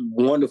 that's what's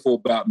wonderful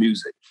about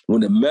music.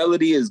 When the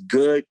melody is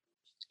good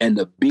and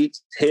the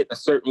beats hit a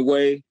certain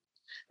way,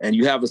 and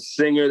you have a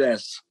singer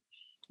that's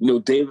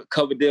David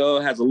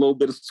Coverdale has a little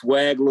bit of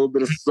swag, a little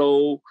bit of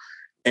soul,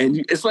 and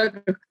it's like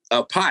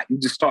a pot. You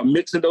just start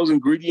mixing those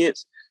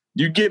ingredients.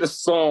 You get a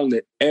song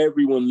that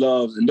everyone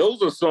loves, and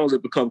those are songs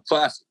that become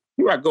classic.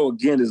 Here I Go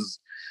Again is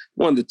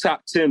one of the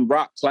top 10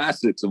 rock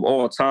classics of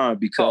all time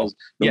because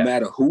no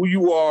matter who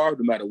you are,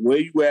 no matter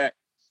where you at,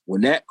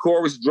 when that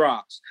chorus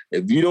drops,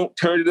 if you don't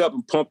turn it up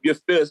and pump your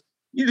fist,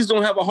 you just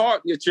don't have a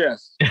heart in your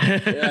chest.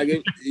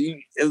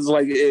 It's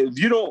like if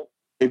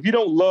you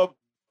don't love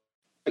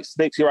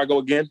Snakes, Here I Go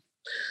Again.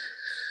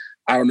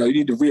 I don't know. You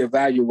need to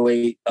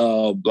reevaluate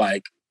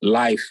like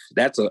life.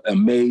 That's an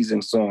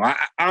amazing song. I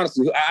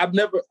honestly, I've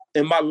never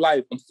in my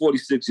life. I'm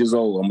 46 years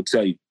old. I'm gonna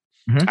tell you.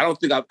 Mm-hmm. I don't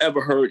think I've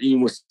ever heard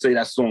anyone say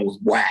that song was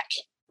whack.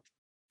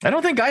 I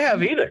don't think I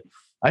have either.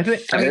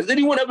 Has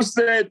anyone ever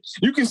said?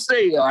 You can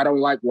say I don't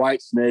like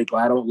Whitesnake,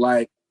 or I don't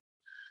like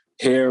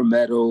hair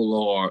metal,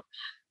 or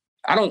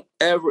I don't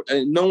ever,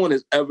 and no one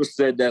has ever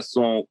said that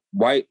song,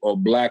 white or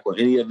black or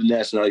any other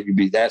nationality could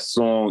be. That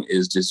song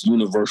is just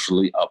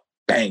universally a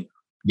banger.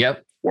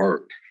 Yep.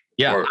 Word.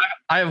 Yeah. Word.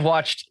 I have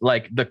watched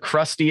like the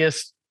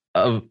crustiest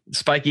of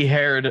spiky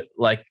haired,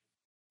 like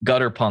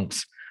gutter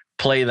punks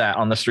play that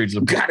on the streets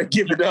of. Gotta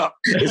give it up.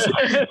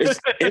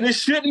 And it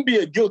shouldn't be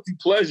a guilty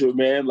pleasure,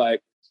 man.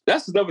 Like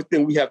that's another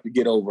thing we have to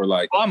get over.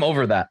 Like I'm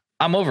over that.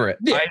 I'm over it.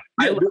 Yeah,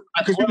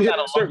 because you hit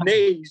a certain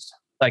age.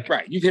 Like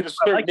you hit a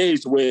certain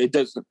age where it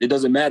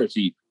doesn't matter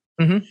to you.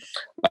 Mm-hmm.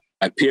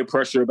 Like peer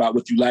pressure about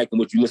what you like and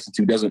what you listen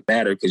to doesn't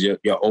matter because you're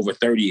over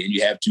 30 and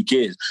you have 2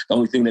 kids. The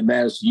only thing that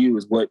matters to you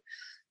is what's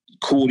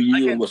cool to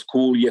you and what's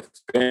cool to your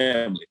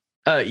family.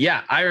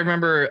 Yeah, I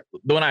remember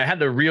when I had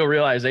the real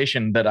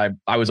realization that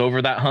I was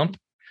over that hump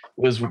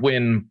was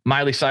when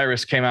Miley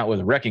Cyrus came out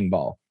with Wrecking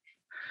Ball.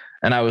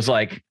 And I was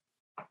like,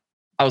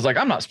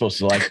 I'm not supposed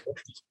to like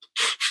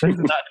this.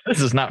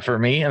 This is not for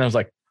me. And I was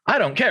like, I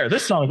don't care.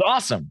 This song is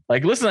awesome.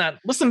 Like,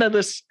 listen to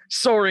this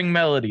soaring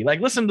melody. Like,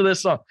 listen to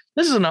this song.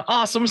 This is an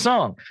awesome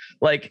song.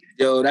 Like,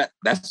 yo,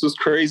 that's what's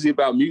crazy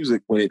about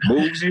music. When it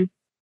moves you,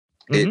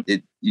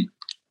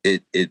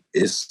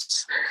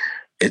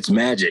 it's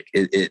magic.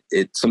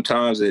 It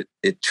sometimes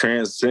it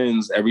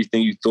transcends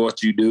everything you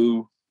thought you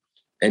do.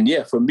 And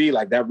yeah, for me,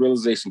 like that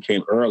realization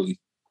came early.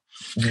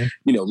 Mm-hmm.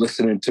 You know,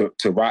 listening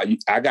to rock,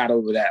 I got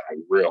over that like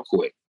real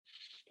quick.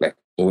 Like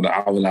when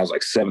I was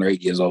like 7 or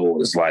 8 years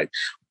old, it's like,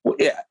 well,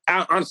 yeah,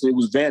 honestly, it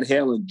was Van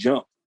Halen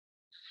Jump.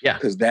 Yeah,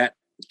 because that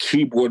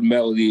keyboard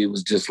melody, it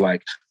was just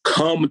like,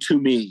 come to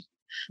me.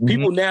 Mm-hmm.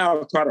 People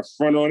now try to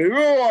front on it.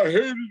 Oh, I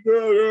hated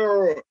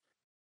that.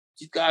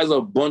 These guys are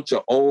a bunch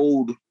of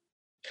old.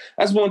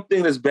 That's one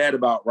thing that's bad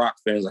about rock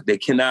fans. Like they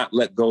cannot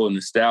let go of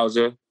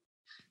nostalgia.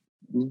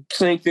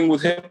 Same thing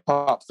with hip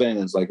hop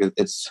fans. Like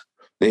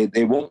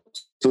they won't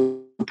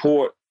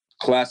support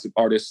classic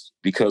artists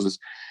because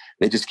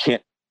they just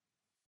can't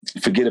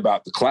forget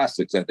about the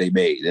classics that they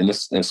made. And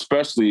it's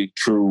especially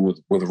true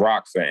with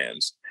rock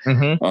fans.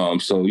 Mm-hmm.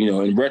 So, you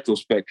know, in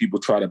retrospect, people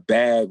try to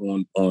bag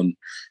on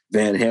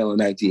Van Halen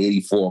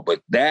 1984,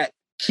 but that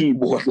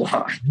keyboard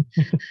line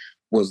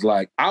was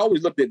like, I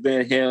always looked at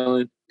Van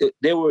Halen.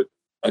 They were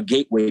a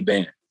gateway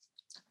band.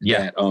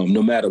 Yeah. That,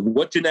 no matter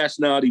what your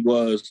nationality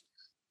was,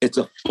 it's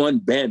a fun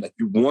band. Like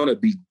you want to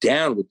be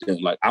down with them.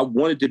 Like I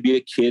wanted to be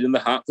a kid in the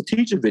Hot for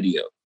Teacher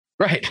video.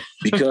 Right.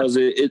 Because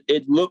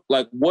it looked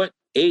like what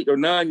 8 or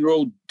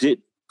 9-year-old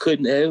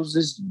couldn't. It was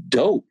just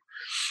dope.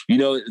 You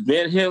know,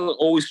 Van Halen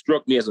always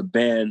struck me as a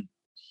band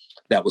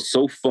that was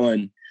so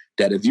fun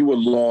that if you were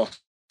lost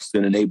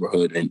in a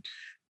neighborhood and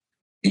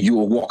you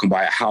were walking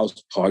by a house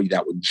party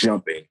that was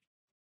jumping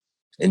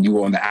and you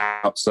were on the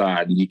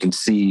outside and you can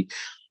see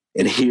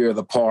and hear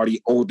the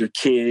party, older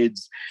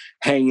kids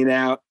hanging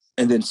out,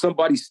 and then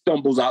somebody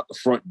stumbles out the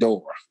front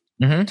door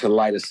to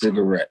light a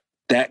cigarette.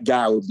 That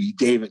guy would be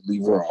David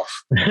Lee Roth.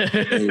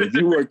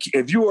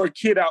 If you were a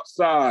kid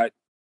outside,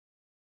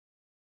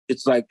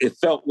 it's like it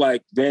felt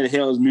like Van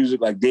Halen's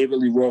music, like David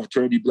Lee Roth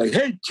turned, he'd be like,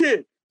 "Hey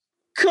kid,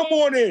 come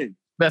on in."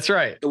 That's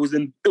right. It was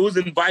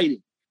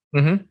inviting.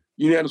 Mm-hmm.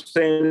 You know what I'm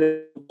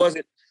saying?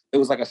 It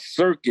was like a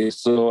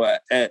circus. So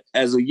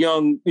as a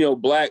young,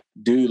 black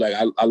dude, like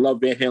I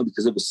love Van Halen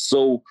because it was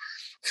so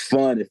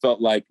fun. It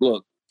felt like,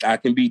 look, I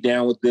can be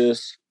down with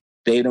this.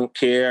 They don't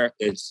care.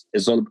 It's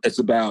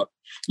about,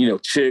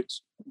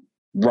 chicks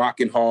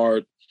rocking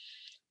hard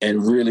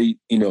and really,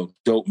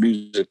 dope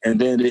music. And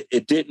then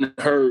it didn't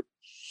hurt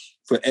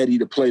for Eddie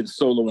to play the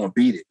solo on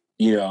Beat It.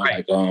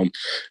 Right. Like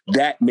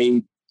that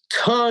made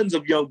tons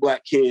of young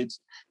black kids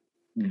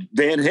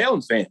Van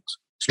Halen fans.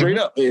 Straight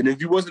up. And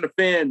if you wasn't a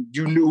fan,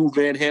 you knew who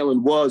Van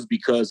Halen was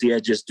because he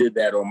had just did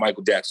that on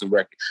Michael Jackson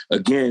record.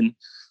 Again,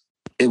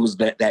 it was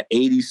that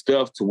 80s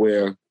stuff to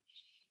where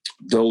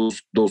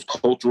those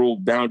cultural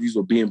boundaries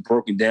were being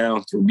broken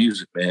down through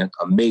music, man.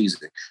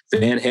 Amazing.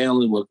 Van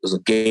Halen was a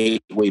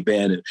gateway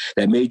band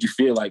that made you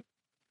feel like,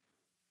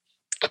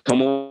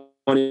 come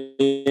on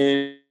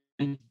in,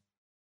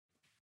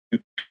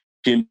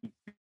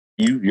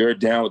 you're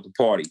down with the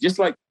party. Just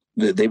like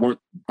they weren't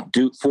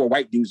four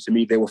white dudes to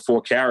me. They were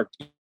four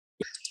characters.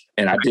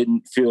 And I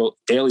didn't feel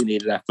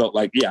alienated. I felt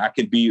like, yeah, I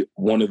can be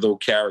one of those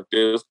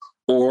characters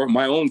or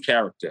my own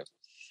character.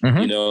 Mm-hmm.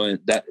 And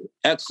that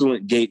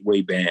excellent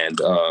gateway band,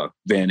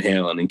 Van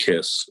Halen and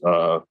Kiss.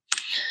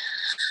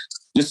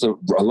 Just a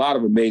lot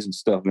of amazing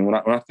stuff. And when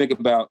I think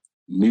about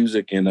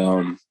music, and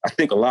I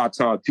think a lot of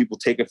times people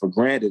take it for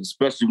granted,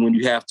 especially when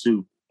you have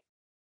to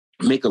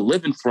make a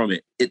living from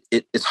it.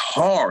 It's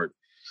hard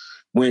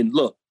when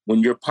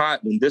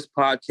this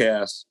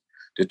podcast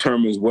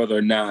determines whether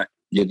or not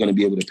you're going to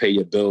be able to pay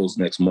your bills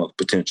next month,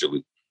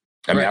 potentially.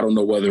 I mean, I don't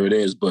know whether it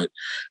is, but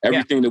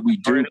everything that we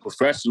do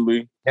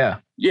professionally. Yeah.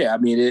 I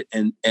mean, it,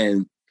 and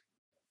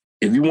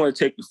if you want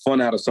to take the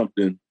fun out of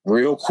something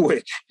real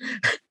quick,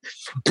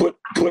 put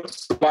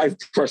life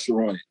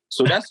pressure on it.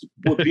 So that's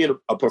what being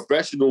a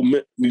professional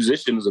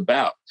musician is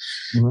about.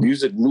 Mm-hmm.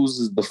 Music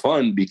loses the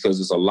fun because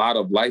there's a lot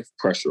of life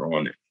pressure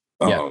on it.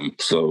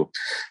 So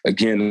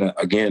again,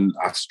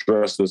 I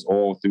stress this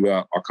all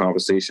throughout our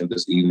conversation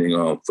this evening.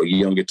 For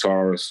young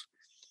guitarists,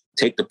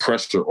 take the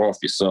pressure off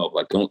yourself.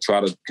 Like, don't try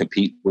to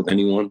compete with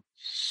anyone.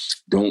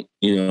 Don't,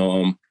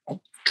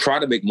 try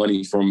to make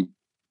money from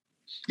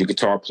your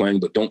guitar playing,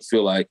 but don't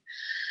feel like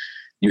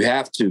you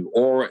have to.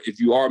 Or if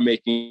you are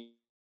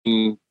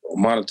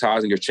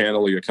monetizing your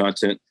channel or your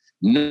content,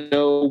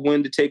 know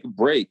when to take a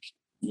break,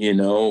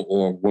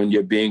 or when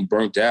you're being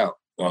burnt out.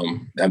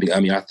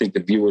 I think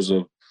the viewers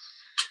of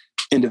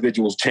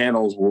individuals'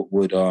 channels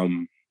would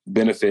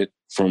benefit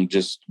from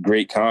just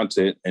great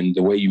content, and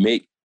the way you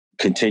make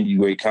continued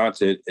great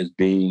content is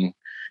being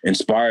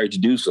inspired to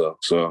do so.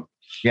 So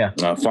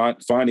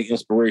finding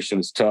inspiration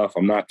is tough.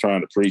 I'm not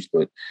trying to preach,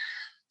 but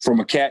from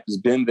a cat that's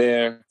been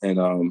there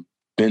and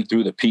been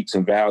through the peaks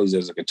and valleys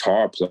as a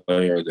guitar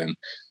player than,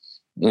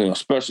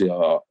 especially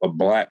a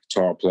black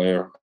guitar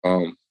player.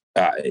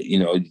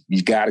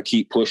 You got to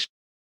keep pushing,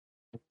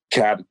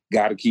 got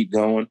to keep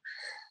going,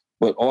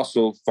 but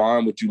also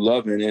find what you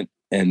love in it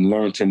and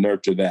learn to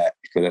nurture that,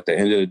 because at the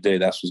end of the day,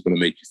 that's what's going to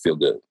make you feel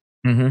good.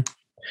 Mm-hmm.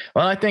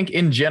 Well, I think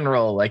in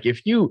general, like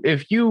if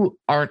you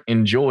aren't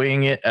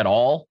enjoying it at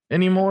all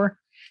anymore,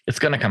 it's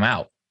going to come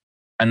out,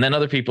 and then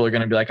other people are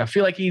going to be like, I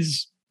feel like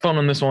he's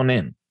phoning this one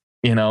in.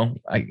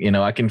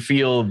 I can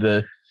feel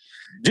the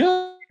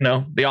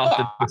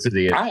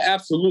authenticity. I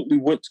absolutely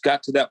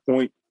got to that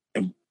point,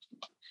 and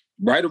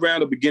right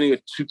around the beginning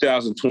of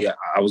 2020,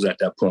 I was at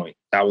that point.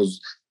 I was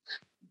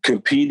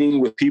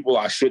competing with people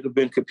I shouldn't have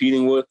been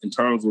competing with in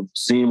terms of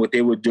seeing what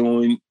they were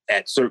doing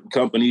at certain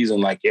companies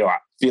and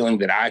feeling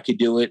that I could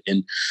do it.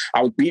 And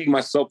I was beating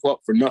myself up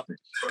for nothing.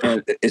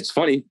 And it's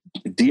funny,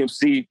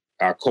 DMC,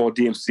 I called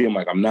DMC. I'm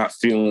like, I'm not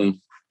feeling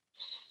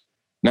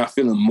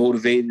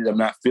motivated. I'm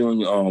not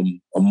feeling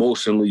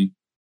emotionally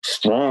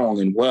strong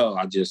and well.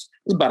 It was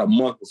about a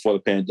month before the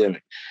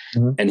pandemic.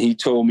 Mm-hmm. And he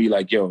told me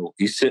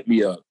he sent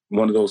me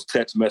one of those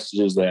text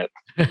messages that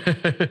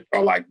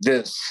are like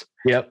this.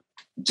 Yep.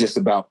 Just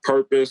about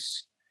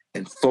purpose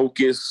and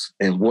focus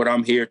and what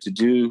I'm here to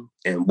do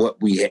and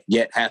what we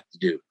yet have to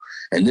do.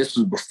 And this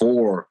was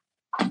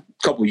a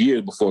couple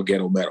years before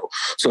Ghetto Metal.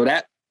 So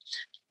that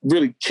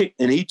really kicked.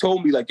 And he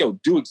told me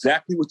do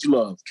exactly what you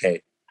love,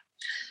 Kay.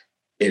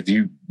 If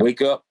you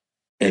wake up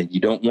and you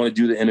don't want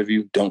to do the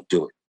interview, don't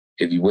do it.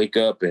 If you wake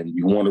up and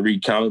you want to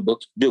read comic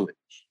books, do it.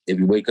 If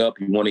you wake up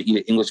and you want to eat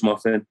an English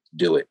muffin,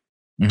 do it.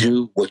 Mm-hmm.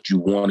 Do what you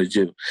want to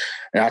do.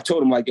 And I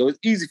told him it's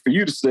easy for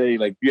you to say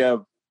you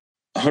have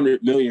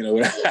 100 million or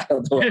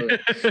whatever.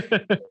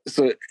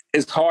 So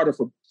it's harder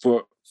for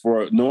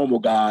normal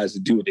guys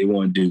to do what they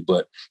want to do.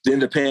 But then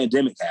the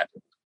pandemic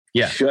happened.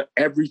 Yeah. Shut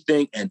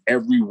everything and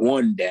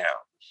everyone down.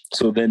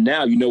 So then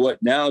now, you know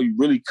what? Now you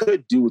really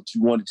could do what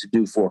you wanted to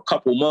do for a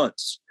couple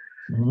months,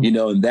 mm-hmm.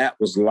 And that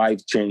was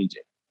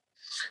life-changing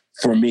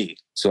for me.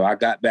 So I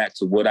got back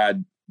to what I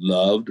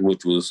loved,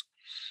 which was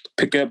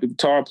picking up the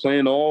guitar,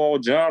 playing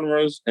all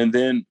genres. And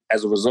then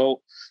as a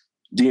result,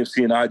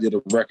 DMC and I did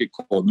a record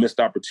called Missed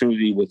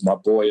Opportunity with my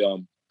boy,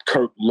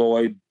 Kirk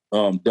Lloyd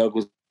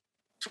Douglas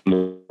from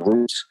the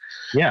Roots.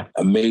 Yeah.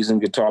 Amazing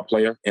guitar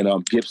player and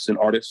Gibson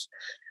artist.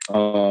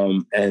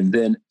 And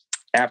then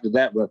after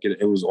that record,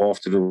 it was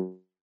off to the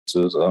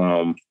races.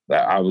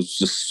 I was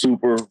just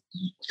super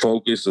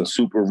focused and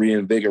super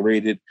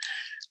reinvigorated.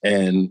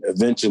 And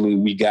eventually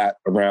we got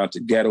around to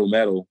Ghetto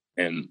Metal,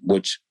 and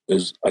which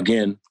is,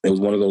 again, it was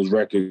one of those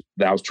records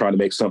that I was trying to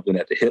make something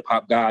that the hip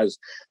hop guys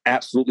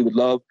absolutely would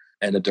love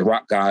and that the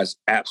rock guys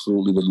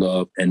absolutely would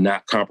love, and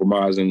not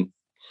compromising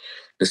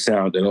the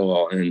sound at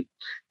all. And it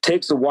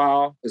takes a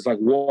while. It's like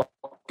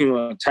walking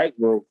on a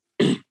tightrope,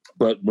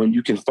 but when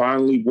you can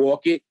finally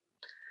walk it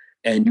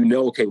and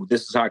okay, well,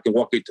 this is how I can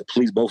walk it to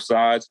please both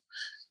sides,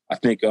 I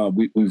think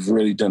we've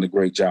really done a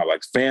great job.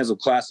 Fans of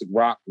classic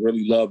rock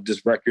really love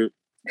this record.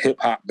 Hip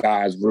hop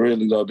guys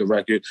really love the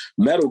record.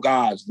 Metal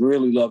guys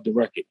really love the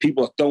record.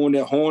 People are throwing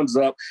their horns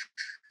up.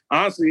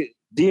 Honestly,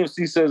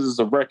 DMC says it's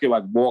a record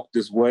like Walk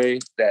This Way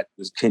that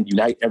can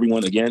unite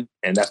everyone again,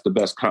 and that's the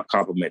best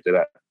compliment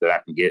that I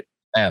can get.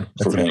 Man,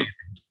 that's amazing.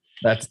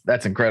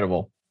 That's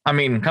incredible. I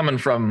mean, coming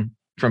from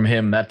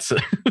him, that's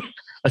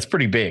that's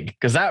pretty big,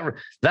 because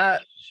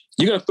that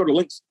you're gonna throw the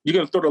links. You're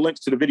gonna throw the links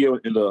to the video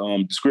in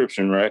the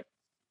description, right?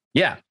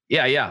 Yeah.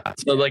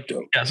 So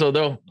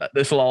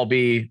this will all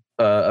be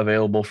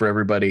available for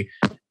everybody.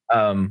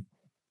 The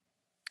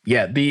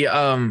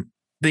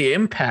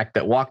impact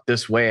that Walk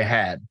This Way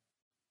had,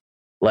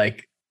 I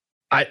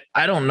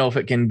don't know if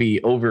it can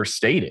be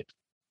overstated.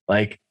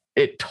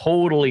 It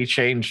totally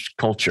changed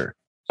culture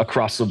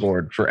across the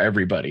board for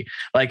everybody.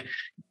 I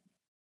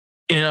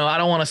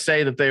don't want to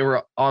say that they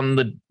were on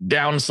the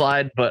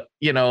downside, but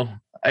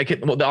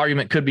the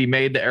argument could be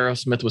made that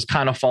Aerosmith was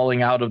kind of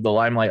falling out of the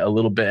limelight a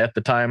little bit at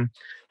the time.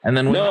 And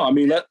then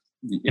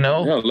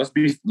let's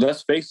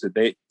face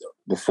it,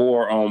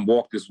 before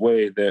Walk This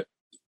Way, that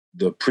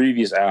the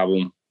previous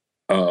album,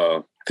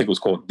 I think it was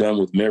called Done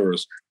With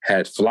Mirrors,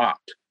 had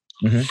flopped.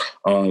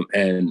 Mm-hmm.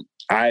 And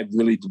I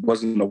really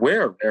wasn't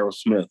aware of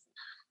Aerosmith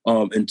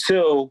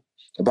until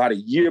about a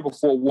year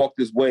before Walk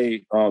This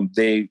Way.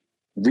 They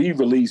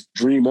re-released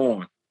Dream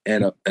On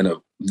and a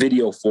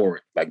video for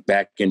it,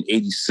 back in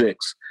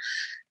 '86.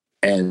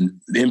 And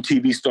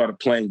MTV started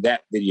playing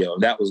that video.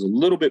 That was a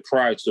little bit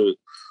prior to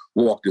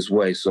Walk This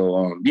Way.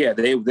 So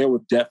they were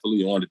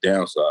definitely on the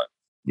downside.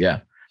 Yeah.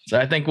 So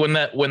I think when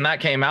that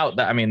came out,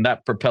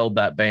 that propelled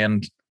that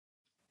band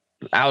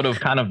out of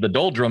kind of the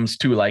doldrums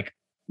to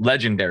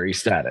legendary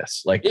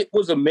status. It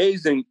was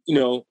amazing,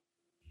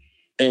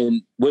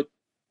 and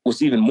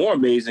what's even more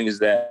amazing is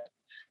that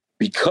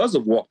because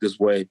of Walk This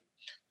Way,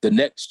 the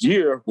next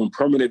year when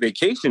Permanent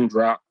Vacation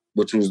dropped,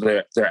 which was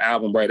their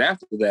album right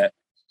after that,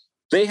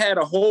 they had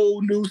a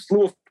whole new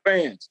slew of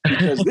fans,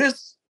 because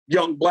this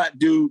young black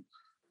dude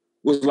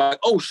was like,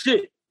 oh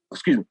shit,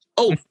 excuse me,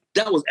 oh,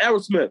 that was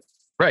Aerosmith.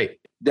 Right.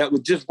 That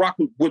would just rock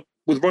with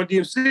with Run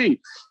DMC.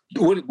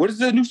 What is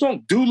the new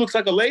song? Dude Looks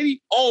Like a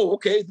Lady? Oh,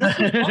 okay. This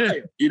is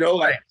fire. You know,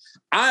 like,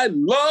 I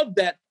love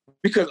that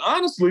because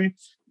honestly,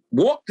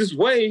 Walk This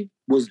Way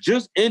was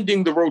just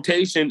ending the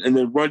rotation, and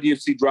then Run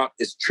DMC dropped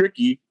It's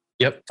Tricky.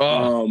 Yep.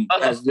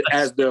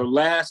 As their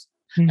last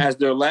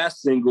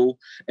single.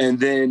 And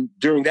then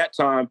during that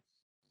time,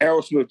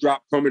 Aerosmith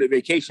dropped Permanent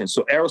Vacation.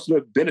 So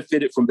Aerosmith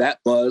benefited from that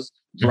buzz,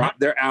 dropped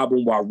their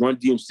album while Run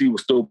DMC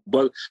was still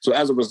buzz. So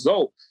as a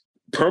result,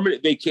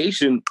 Permanent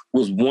Vacation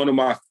was one of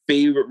my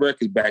favorite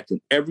records back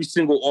then. Every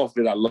single off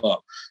it I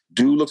love.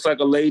 Dude Looks Like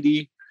a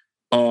Lady,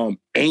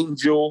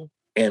 Angel,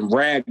 and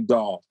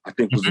Ragdoll, I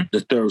think was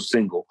the third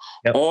single.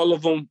 Yep. All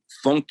of them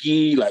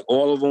funky, like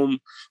all of them.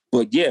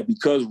 But yeah,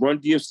 because Run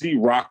DMC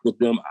rocked with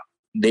them,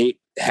 they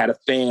had a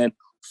fan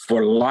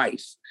for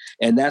life.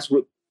 And that's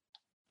what,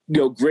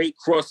 great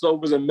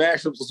crossovers and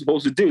mashups are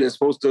supposed to do. They're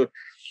supposed to,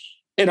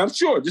 and I'm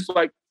sure just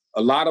like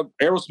a lot of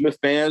Aerosmith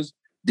fans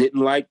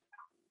didn't like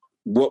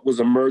what was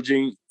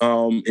emerging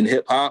in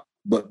hip hop,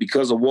 but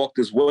because of Walk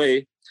This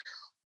Way,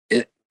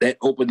 that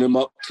opened them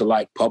up to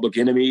like Public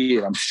Enemy,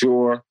 and I'm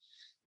sure,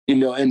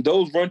 and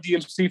those Run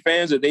DMC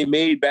fans that they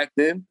made back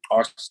then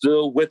are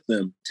still with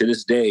them to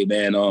this day,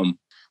 man.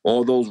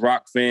 All those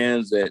rock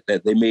fans that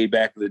they made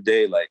back in the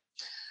day, like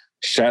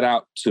shout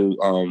out to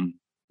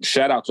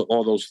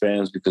all those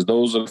fans, because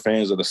those are the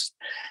fans that are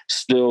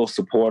still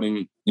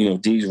supporting,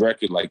 D's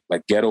record, like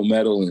Ghetto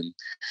Metal, and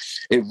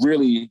it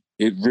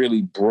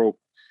really broke.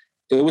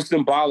 It was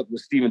symbolic what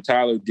Steven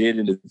Tyler did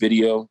in the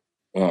video,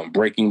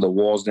 breaking the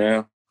walls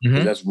down.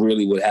 Mm-hmm. That's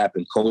really what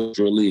happened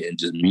culturally and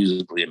just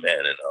musically, man.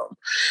 And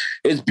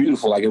it's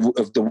beautiful. Like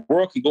if the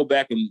world could go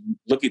back and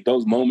look at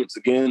those moments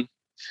again,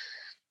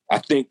 I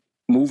think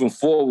moving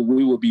forward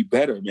we would be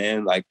better,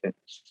 man. Like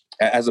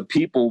as a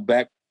people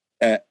back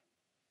at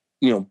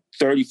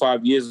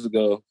 35 years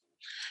ago,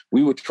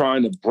 we were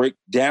trying to break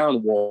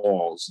down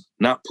walls,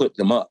 not put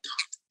them up.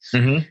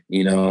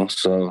 Mm-hmm.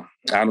 So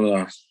I don't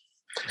know.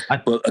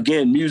 But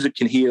again, music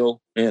can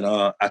heal, and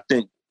I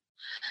think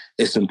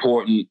it's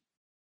important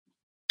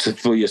to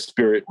fill your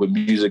spirit with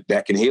music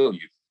that can heal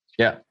you.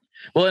 Yeah.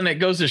 Well, and it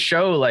goes to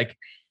show, like,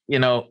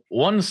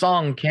 one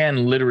song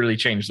can literally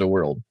change the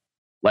world,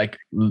 like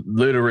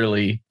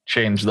literally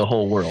change the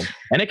whole world.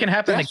 And it can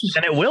happen again,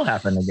 and it will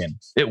happen again.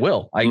 It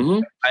will. I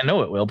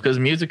know it will, because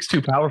music's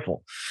too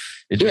powerful.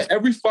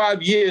 Every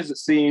 5 years, it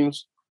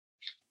seems,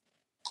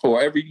 or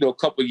every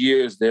couple of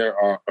years,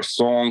 there are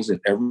songs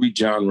in every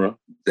genre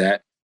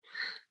that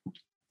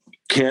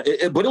but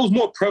it was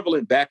more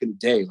prevalent back in the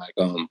day. Like,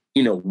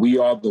 We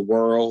Are the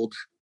World.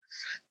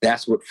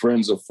 That's What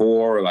Friends Are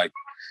For. Like,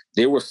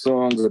 there were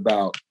songs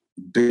about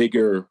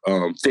bigger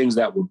things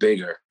that were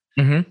bigger.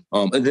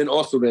 Mm-hmm. And then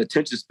also the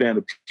attention span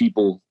of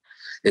people.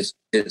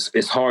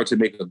 It's hard to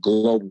make a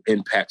global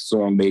impact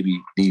song maybe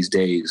these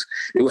days.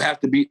 It would have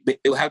to be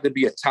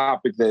a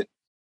topic that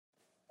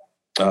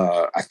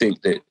I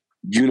think that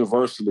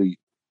universally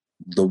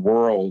the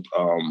world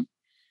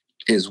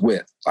is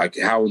with. Like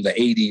how in the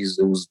 80s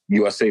it was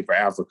USA for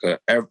Africa.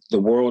 The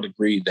world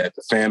agreed that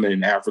the famine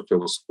in Africa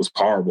was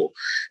horrible,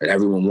 and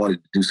everyone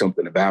wanted to do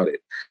something about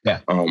it.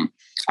 Yeah.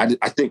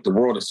 I think the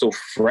world is so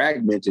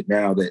fragmented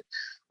now that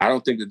I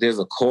don't think that there's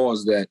a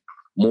cause that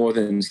more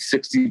than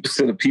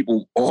 60% of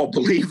people all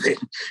believe in.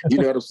 You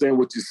know what I'm saying?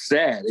 Which is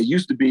sad. It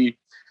used to be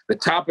the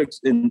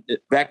topics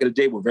back in the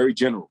day were very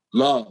general.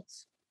 Love.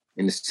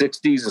 In the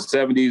 60s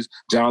and 70s,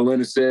 John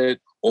Lennon said,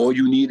 all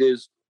you need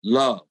is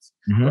love.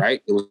 Mm-hmm.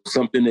 Right? It was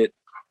something that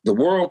the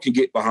world can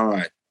get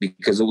behind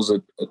because it was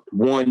a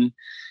one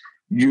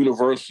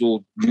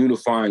universal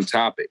unifying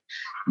topic.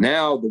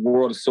 Now the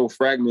world is so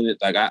fragmented.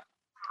 Like I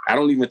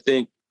don't even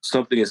think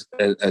something as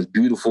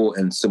beautiful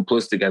and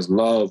simplistic as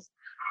love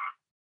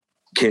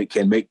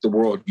can make the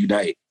world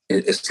unite.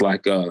 It's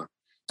like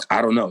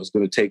I don't know. It's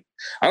going to take.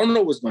 I don't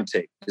know what it's going to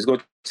take. It's going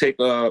to take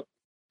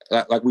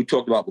like we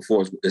talked about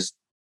before. It's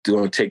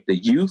going to take the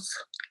youth,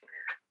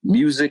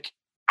 music,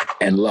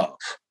 and love.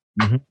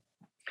 Mm-hmm.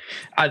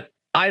 I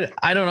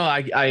don't know.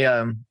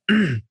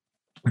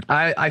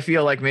 I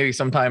feel like maybe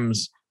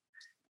sometimes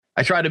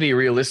I try to be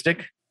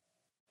realistic,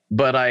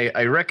 but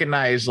I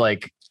recognize,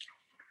 like,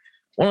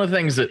 one of the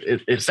things that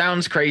it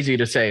sounds crazy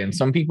to say, and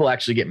some people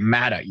actually get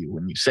mad at you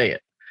when you say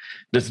it.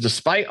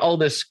 Despite all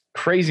this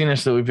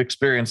craziness that we've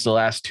experienced the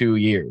last 2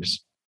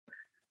 years,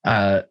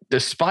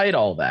 despite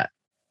all that,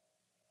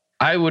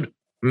 I would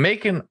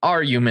make an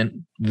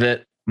argument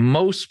that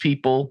most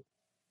people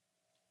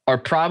are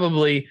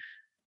probably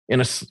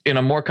in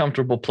a more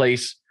comfortable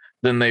place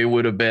than they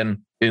would have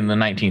been in the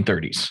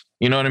 1930s.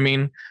 You know what I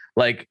mean?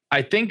 Like,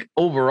 I think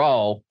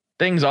overall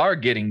things are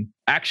getting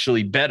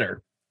actually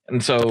better.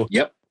 And so,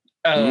 yep.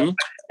 I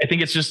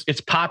think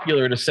it's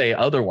popular to say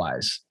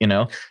otherwise,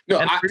 No,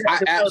 I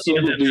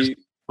absolutely.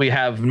 We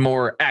have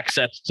more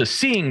access to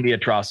seeing the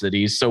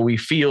atrocities, so we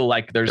feel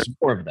like there's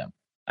more of them.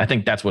 I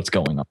think that's what's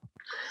going on.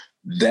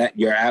 That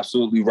you're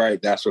absolutely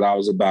right. That's what I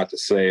was about to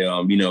say.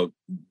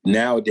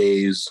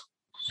 Nowadays,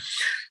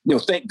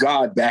 thank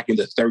God back in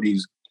the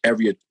 30s,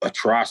 every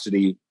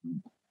atrocity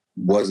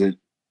wasn't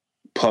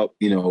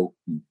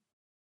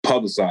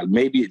publicized.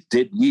 Maybe it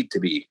did need to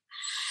be,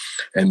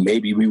 and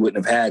maybe we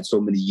wouldn't have had so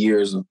many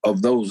years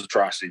of those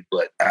atrocities.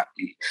 But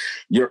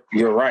you're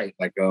right.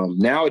 Like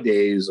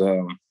nowadays,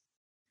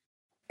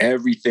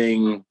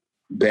 everything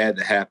bad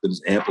that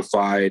happens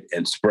amplified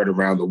and spread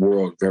around the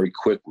world very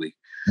quickly.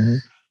 Mm-hmm.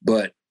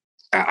 But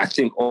I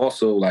think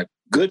also like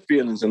good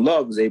feelings and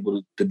love is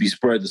able to be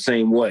spread the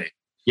same way.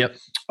 Yep.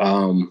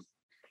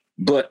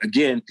 But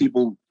again,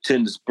 people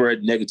tend to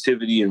spread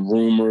negativity and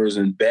rumors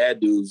and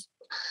bad news.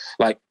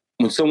 Like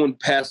when someone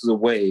passes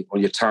away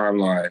on your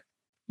timeline,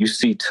 you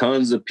see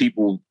tons of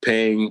people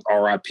paying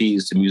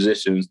RIPs to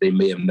musicians they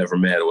may have never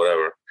met or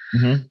whatever.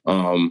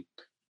 Mm-hmm.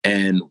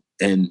 And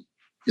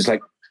it's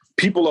like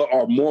people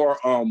are more,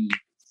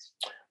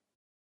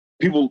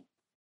 people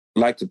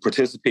like to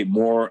participate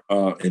more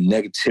in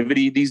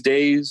negativity these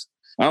days.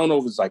 I don't know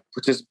if it's like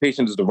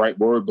participation is the right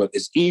word, but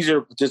it's easier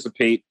to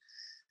participate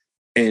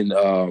in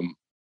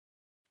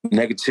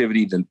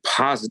negativity than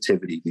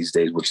positivity these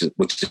days, which is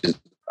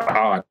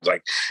odd.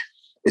 Like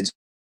it's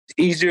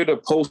easier to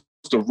post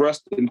a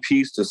rest in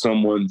peace to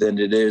someone than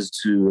it is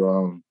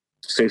to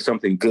say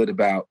something good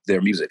about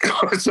their music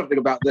or something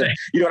about them.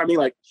 You know what I mean?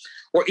 Like,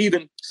 or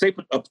even say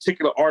a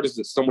particular artist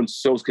that someone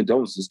shows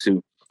condolences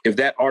to. If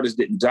that artist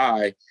didn't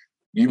die,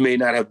 you may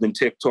not have been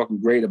talking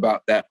great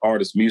about that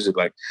artist's music.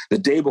 Like the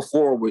day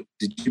before,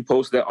 did you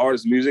post that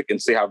artist's music and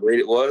say how great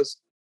it was?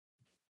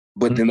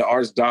 But then the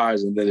artist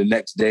dies, and then the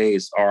next day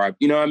it's all right.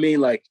 You know what I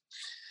mean? Like,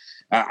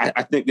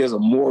 I think there's a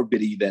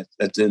morbidity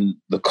that's in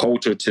the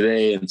culture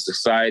today and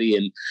society,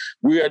 and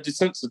we are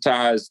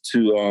desensitized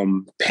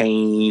to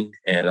pain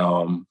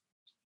and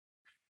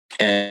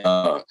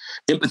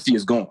empathy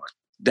is gone.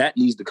 That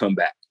needs to come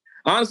back.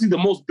 Honestly,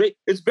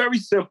 it's very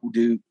simple,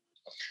 dude.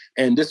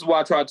 And this is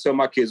why I try to tell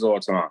my kids all the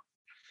time.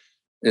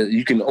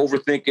 You can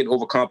overthink it,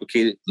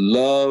 overcomplicate it.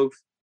 Love,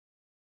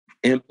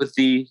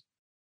 empathy,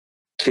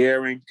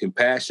 caring,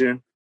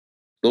 compassion.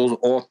 Those are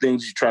all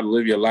things you try to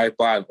live your life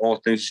by, and all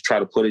things you try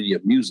to put in your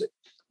music,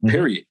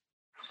 period.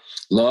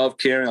 Mm-hmm. Love,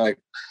 caring, like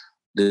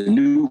the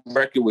new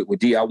record with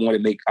D, I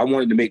wanted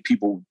to make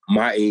people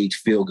my age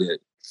feel good,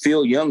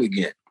 feel young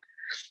again.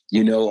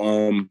 You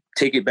know,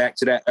 take it back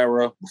to that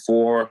era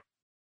before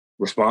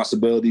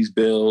responsibilities,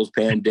 bills,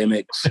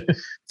 pandemics,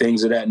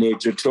 things of that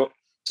nature.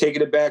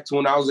 Taking it back to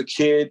when I was a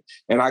kid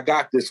and I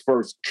got this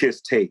first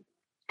Kiss tape,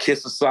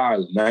 Kiss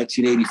Asylum,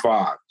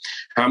 1985.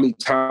 How many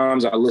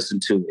times I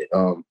listened to it.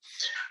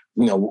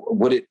 You know,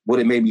 what it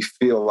made me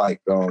feel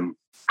like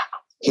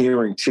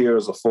hearing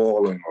Tears Are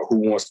Falling or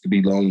Who Wants to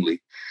Be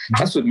Lonely.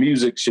 That's what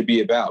music should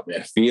be about,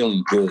 man.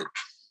 Feeling good.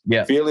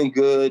 Yeah. Feeling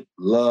good,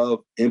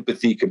 love,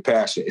 empathy,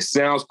 compassion. It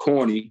sounds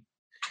corny.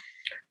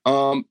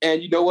 And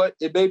you know what?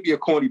 It may be a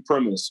corny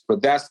premise,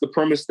 but that's the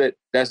premise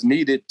that's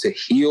needed to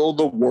heal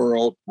the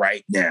world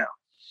right now.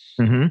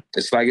 Mm-hmm.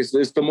 It's like it's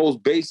the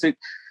most basic.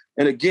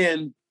 And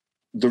again,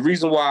 the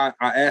reason why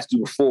I asked you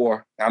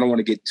before, I don't want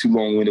to get too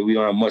long-winded. We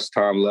don't have much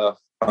time left.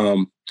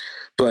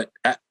 But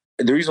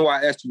the reason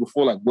why I asked you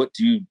before, like, what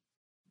do you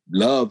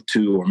love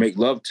to or make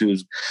love to,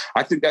 is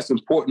I think that's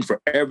important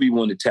for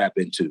everyone to tap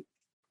into.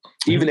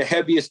 Even the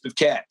heaviest of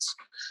cats,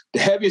 the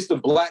heaviest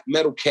of black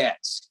metal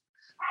cats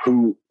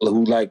who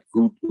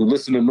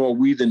listen to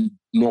Norwegian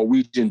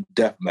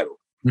death metal.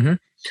 Mm-hmm.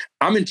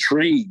 I'm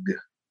intrigued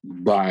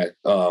by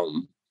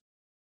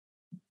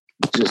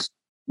just,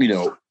 you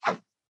know,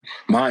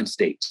 mind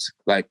states.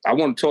 Like, I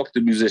want to talk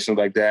to musicians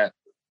like that.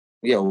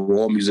 Yeah, we're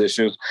all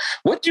musicians.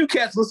 What do you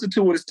cats listen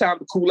to when it's time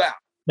to cool out?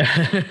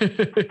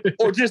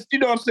 Or just, you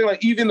know what I'm saying?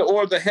 Like,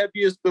 or the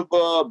heaviest of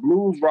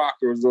blues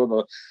rockers,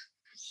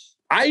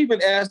 I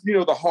even asked, you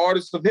know, the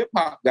hardest of hip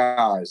hop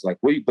guys, like,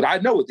 but I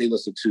know what they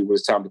listen to when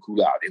it's time to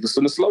cool out. They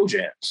listen to slow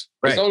jams.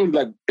 Right.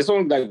 It's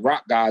only like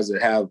rock guys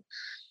that have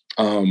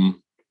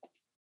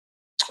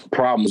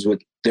problems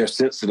with their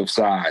sensitive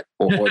side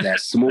or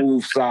that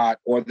smooth side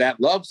or that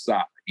love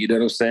side. You know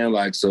what I'm saying?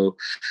 Like, so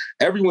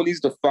everyone needs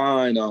to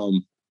find,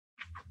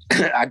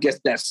 I guess,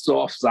 that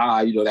soft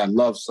side, you know, that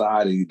love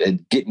side,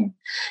 and get in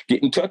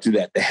touch with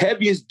that. The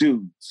heaviest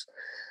dudes,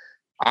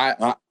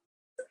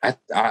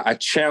 I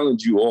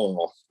challenge you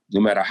all,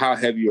 no matter how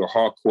heavy or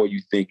hardcore you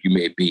think you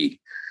may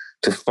be,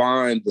 to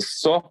find the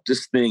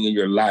softest thing in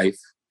your life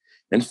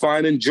and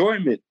find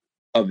enjoyment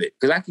of it.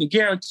 Because I can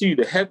guarantee you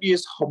the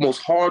heaviest,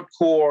 most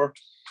hardcore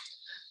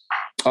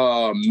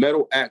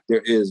metal act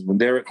there is, when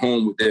they're at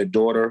home with their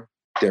daughter,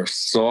 they're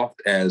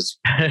soft as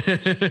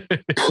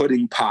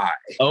pudding pie.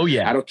 Oh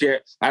yeah. I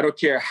don't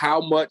care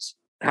how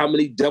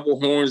many devil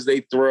horns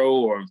they throw,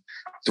 or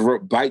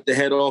bite the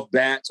head off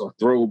bats, or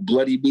throw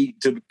bloody meat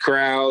to the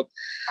crowd.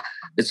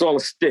 It's all a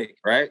stick,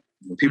 right?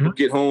 When people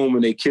get home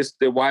and they kiss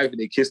their wife and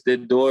they kiss their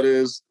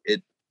daughters,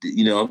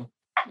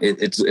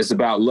 it's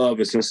about love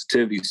and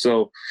sensitivity.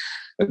 So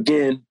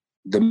again,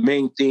 the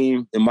main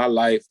theme in my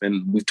life,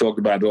 and we've talked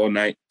about it all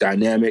night,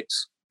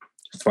 dynamics,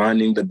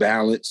 finding the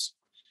balance,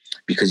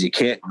 because you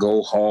can't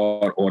go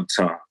hard all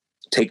the time.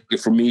 Take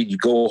it from me, you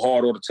go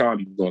hard all the time,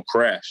 you're going to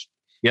crash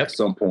at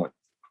some point.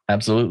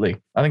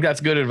 Absolutely. I think that's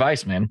good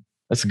advice, man.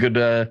 That's a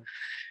good,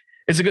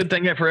 it's a good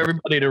thing for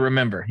everybody to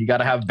remember. You got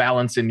to have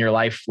balance in your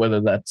life,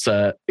 whether that's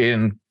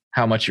in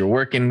how much you're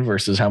working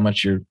versus how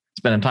much you're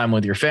spending time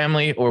with your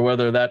family, or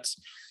whether that's,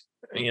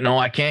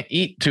 I can't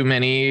eat too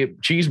many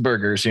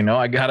cheeseburgers.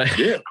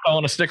 I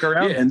want to stick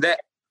around. Yeah,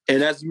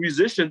 and as a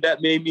musician,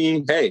 that made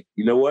me, hey,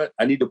 you know what?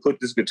 I need to put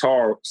this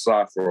guitar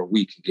aside for a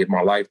week and get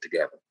my life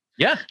together.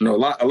 Yeah. A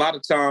lot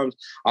of times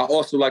I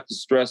also like to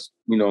stress,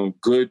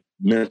 good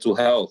mental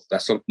health.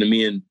 That's something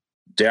me and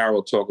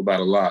Daryl talk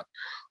about a lot.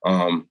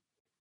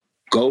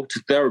 Go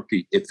to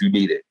therapy if you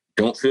need it.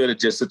 Don't feel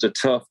that you're such a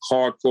tough,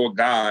 hardcore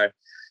guy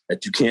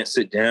that you can't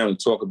sit down and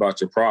talk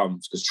about your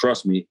problems. Because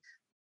trust me,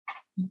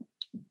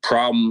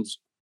 problems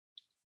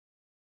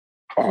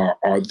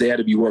are there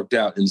to be worked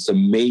out. And it's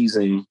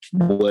amazing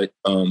what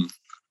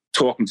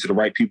talking to the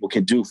right people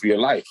can do for your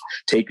life.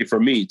 Take it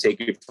from me. Take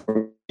it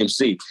from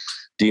DMC.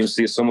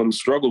 DMC is someone who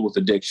struggled with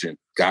addiction,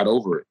 got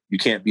over it. You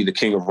can't be the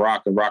king of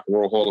rock and rock and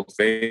roll Hall of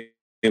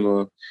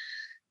Famer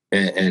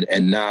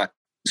and not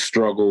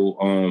struggle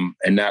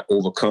and not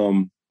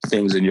overcome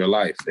things in your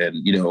life.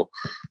 And,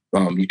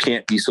 you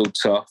can't be so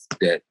tough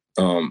that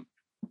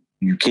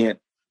you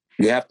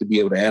have to be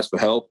able to ask for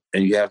help,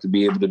 and you have to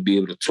be able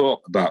to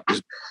talk about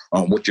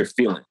what you're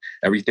feeling,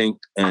 everything.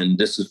 And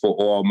this is for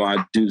all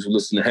my dudes who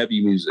listen to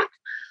heavy music.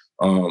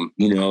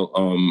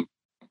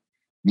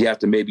 You have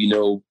to maybe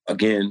know,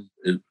 again,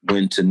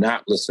 when to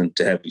not listen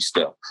to heavy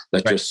stuff.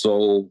 Let your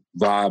soul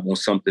vibe on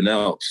something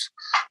else.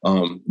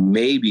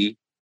 Maybe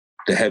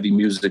the heavy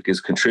music is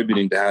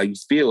contributing to how you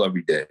feel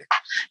every day.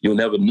 You'll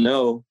never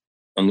know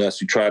unless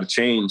you try to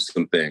change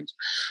some things.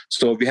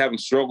 So if you're having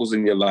struggles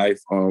in your life,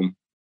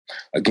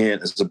 again,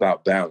 it's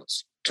about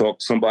balance. Talk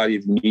to somebody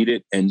if you need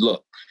it. And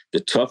look,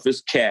 the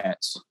toughest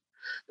cats,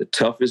 the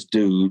toughest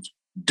dudes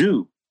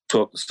do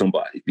talk to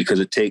somebody, because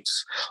it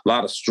takes a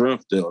lot of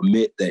strength to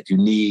admit that you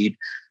need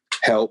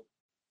help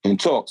and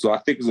talk. So I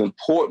think it's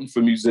important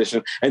for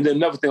musicians. And then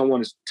another thing I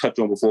want to touch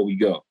on before we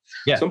go.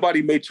 Yeah.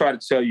 Somebody may try to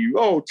tell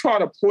you, try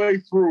to play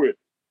through it.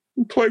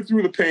 Play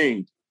through the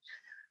pain.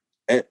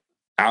 And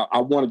I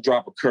want to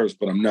drop a curse,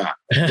 but I'm not.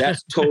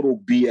 That's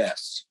total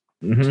BS.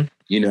 Mm-hmm.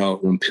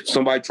 When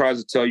somebody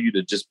tries to tell you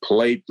to just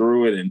play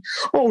through it and,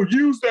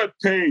 use that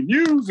pain,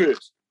 use it.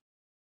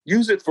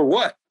 Use it for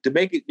what? To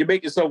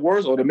make yourself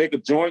worse, or to make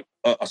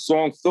a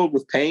song filled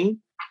with pain?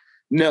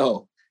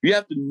 No. You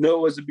have to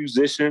know as a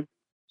musician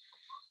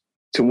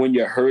to when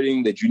you're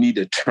hurting that you need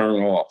to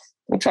turn off.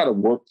 Don't try to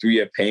work through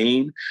your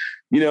pain.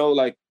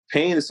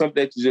 Pain is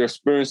something that you're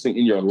experiencing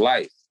in your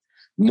life.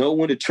 Know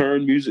when to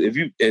turn music.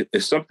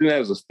 If something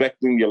that is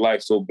affecting your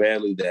life so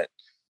badly that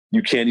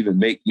you can't even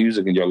make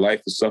music and your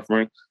life is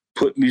suffering,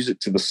 put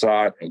music to the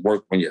side and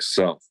work on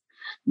yourself.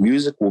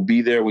 Music will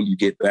be there when you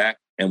get back.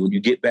 And when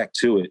you get back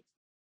to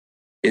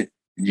it,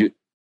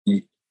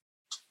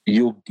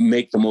 you'll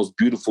make the most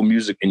beautiful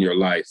music in your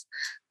life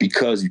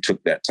because you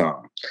took that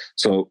time.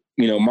 So,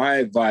 my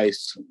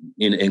advice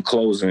in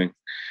closing,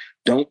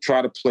 don't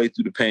try to play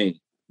through the pain.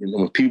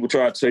 When people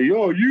try to say,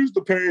 use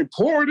the pain,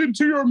 pour it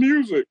into your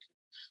music.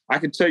 I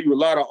can tell you a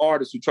lot of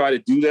artists who try to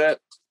do that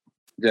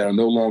are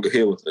no longer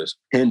here with us.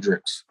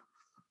 Hendrix,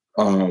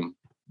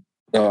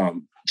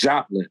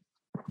 Joplin,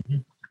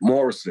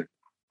 Morrison.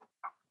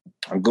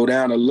 I'll go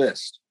down a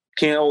list.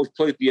 Can't always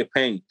play through your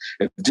pain.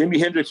 If Jimi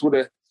Hendrix would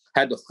have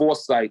had the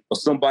foresight of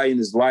somebody in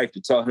his life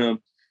to tell him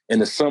in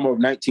the summer of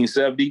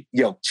 1970,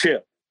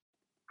 chill.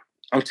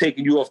 I'm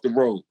taking you off the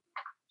road.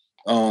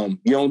 You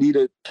don't need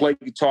to play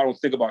guitar. Don't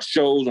think about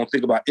shows. Don't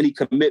think about any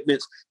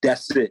commitments.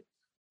 That's it.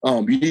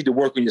 You need to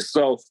work on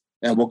yourself,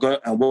 and we're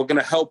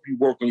gonna help you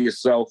work on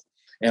yourself,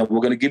 and we're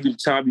gonna give you the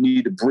time you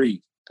need to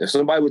breathe. If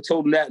somebody would have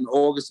told him that in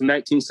August of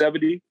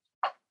 1970,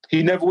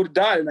 he never would have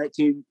died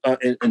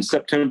in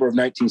September of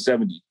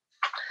 1970.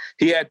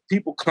 He had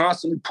people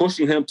constantly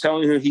pushing him,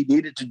 telling him he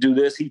needed to do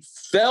this. He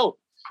felt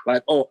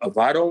like, if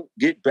I don't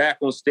get back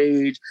on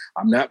stage,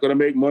 I'm not going to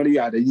make money.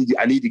 I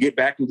need to get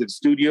back into the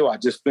studio. I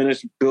just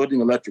finished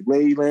building Electric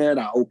Ladyland.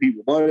 I owe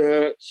people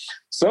money.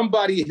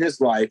 Somebody in his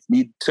life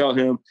need to tell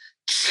him,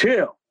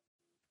 chill,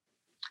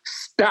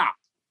 stop,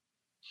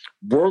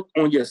 work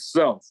on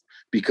yourself.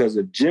 Because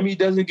if Jimmy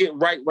doesn't get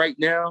right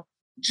now,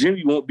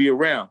 Jimmy won't be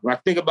around. When I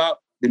think about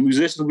the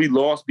musicians we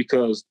lost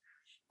because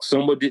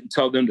someone didn't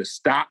tell them to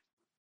stop,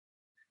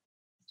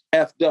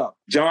 effed up.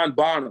 John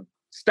Bonham,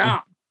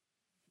 stop.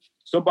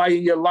 Somebody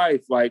in your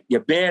life, like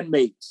your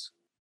bandmates,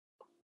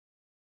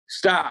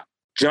 stop.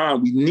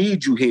 John, we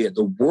need you here.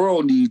 The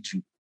world needs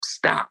you.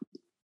 Stop.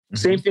 Mm-hmm.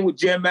 Same thing with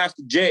Jam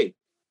Master Jay.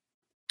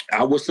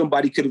 I wish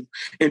somebody could have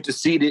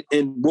interceded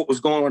in what was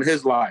going on in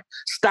his life.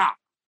 Stop.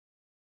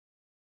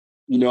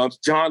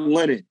 John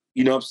Lennon.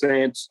 You know what I'm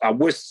saying? I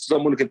wish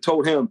someone could have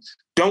told him,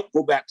 don't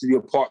go back to the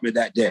apartment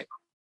that day.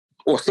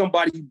 Or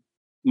somebody,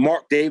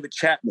 Mark David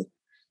Chapman.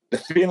 The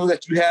feeling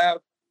that you have,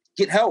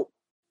 get help.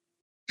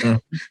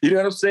 Mm. You know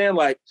what I'm saying?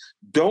 Like,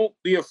 don't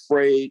be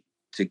afraid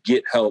to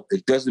get help.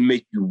 It doesn't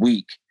make you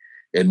weak.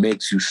 It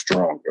makes you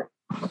stronger.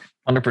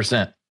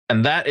 100%.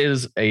 And that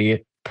is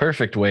a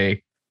perfect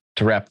way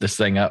to wrap this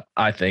thing up,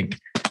 I think.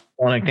 I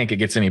don't think it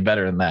gets any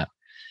better than that.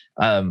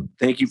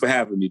 Thank you for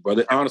having me,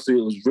 brother. Honestly,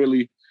 it was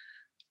really,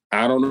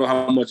 I don't know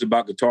how much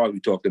about guitars we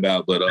talked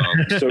about, but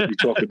we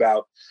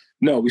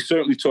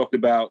certainly talked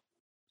about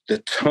the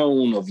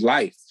tone of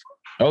life.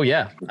 Oh,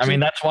 yeah. I mean,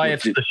 that's why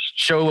it's the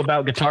show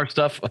about guitar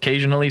stuff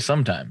occasionally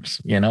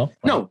sometimes, you know?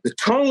 No, the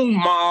Tone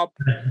Mob,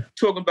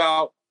 talking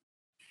about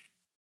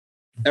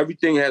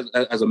everything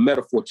has a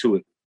metaphor to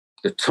it.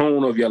 The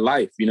tone of your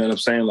life, you know what I'm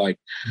saying? Like,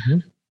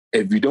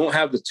 if you don't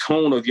have the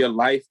tone of your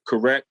life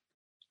correct,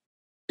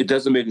 it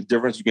doesn't make a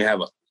difference. You can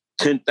have a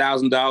 $10,000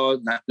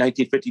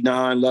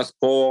 1959 Les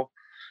Paul.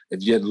 If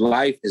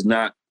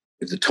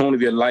the tone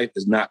of your life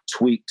is not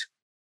tweaked,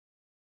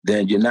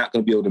 then you're not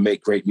going to be able to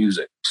make great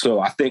music. So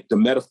I think the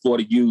metaphor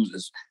to use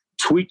is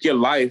tweak your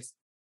life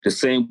the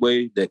same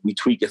way that we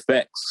tweak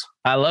effects.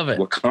 I love it.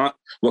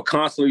 We're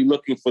constantly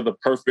looking for the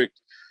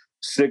perfect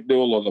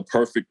signal or the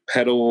perfect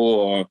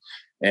pedal,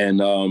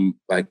 and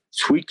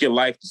tweak your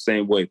life the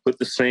same way. Put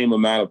the same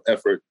amount of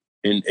effort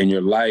in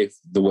your life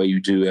the way you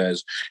do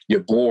as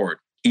your board.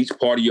 Each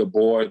part of your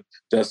board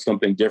does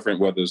something different,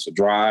 whether it's a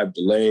drive,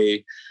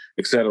 delay,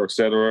 et cetera, et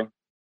cetera.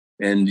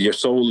 And your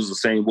soul is the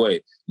same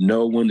way.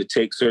 Know when to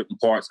take certain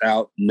parts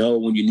out. Know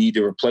when you need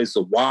to replace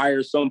a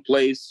wire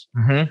someplace.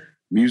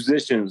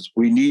 Musicians,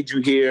 we need you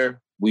here.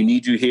 We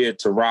need you here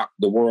to rock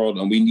the world,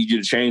 and we need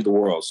you to change the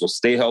world. So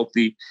stay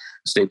healthy,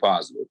 stay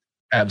positive.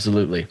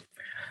 Absolutely.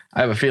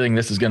 I have a feeling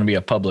this is going to be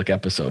a public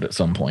episode at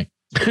some point.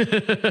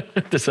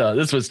 This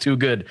was too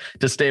good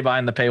to stay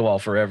behind the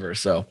paywall forever.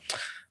 So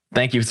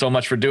thank you so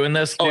much for doing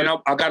this. Oh, and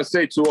I got to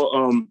say to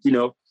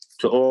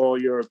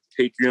all your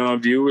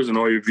Patreon viewers and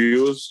all your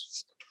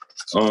viewers,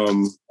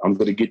 I'm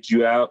going to get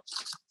you out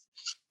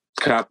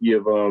a copy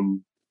of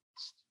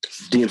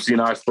DMC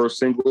and I's first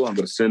single. I'm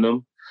going to send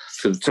them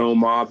to the Tone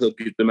Mob. He'll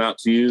get them out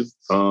to you.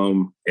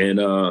 So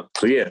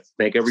yeah,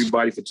 thank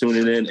everybody for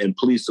tuning in, and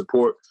please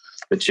support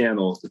the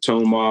channel, the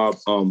Tone Mob.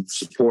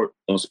 Support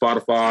on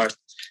Spotify,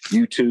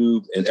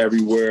 YouTube, and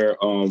everywhere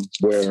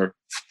where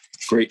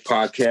great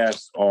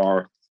podcasts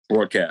are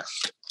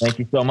broadcast. Thank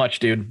you so much,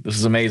 dude. This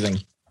is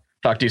amazing.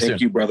 Talk to you soon.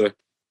 Thank you, brother.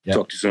 Yep.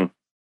 Talk to you soon.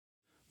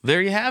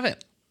 There you have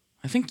it.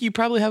 I think you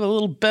probably have a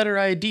little better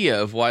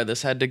idea of why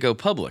this had to go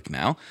public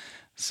now.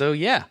 So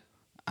yeah,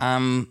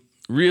 I'm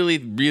really,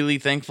 really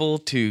thankful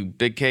to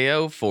Big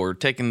KO for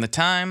taking the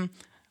time.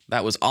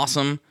 That was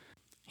awesome.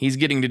 He's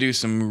getting to do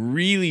some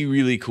really,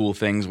 really cool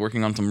things,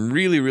 working on some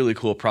really, really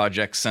cool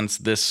projects since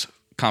this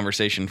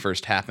conversation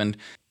first happened.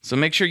 So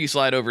make sure you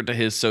slide over to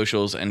his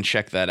socials and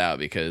check that out,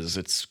 because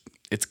it's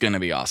going to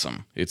be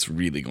awesome. It's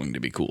really going to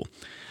be cool.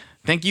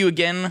 Thank you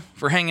again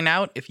for hanging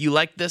out. If you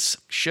like this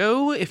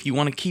show, if you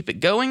want to keep it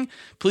going,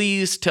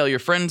 please tell your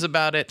friends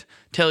about it.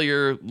 Tell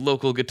your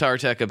local guitar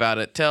tech about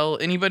it. Tell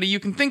anybody you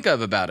can think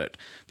of about it,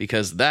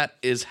 because that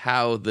is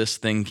how this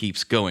thing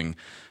keeps going.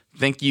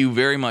 Thank you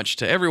very much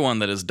to everyone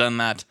that has done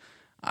that.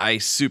 I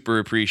super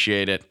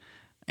appreciate it.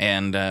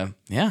 And I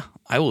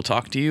will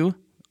talk to you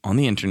on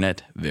the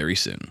internet very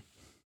soon.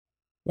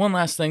 One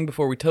last thing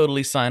before we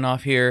totally sign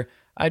off here.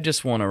 I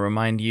just want to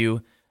remind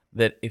you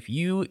that if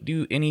you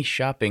do any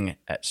shopping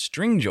at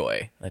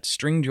Stringjoy, that's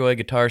Stringjoy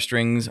guitar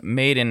strings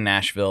made in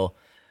Nashville,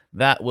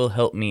 that will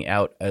help me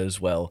out as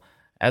well.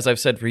 As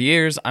I've said for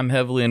years, I'm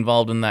heavily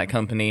involved in that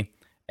company,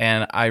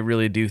 and I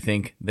really do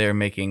think they're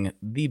making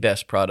the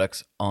best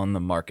products on the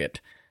market.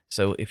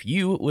 So if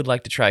you would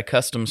like to try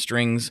custom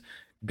strings,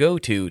 go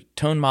to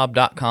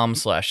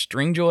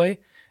tonemob.com/stringjoy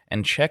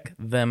and check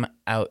them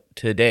out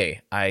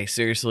today. I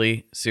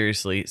seriously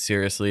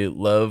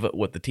love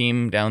what the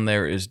team down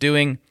there is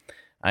doing.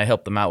 I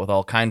help them out with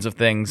all kinds of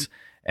things,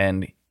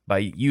 and by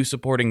you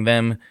supporting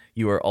them,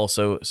 you are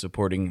also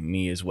supporting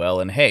me as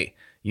well. And hey,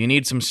 you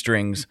need some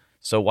strings,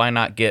 so why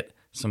not get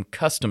some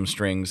custom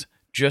strings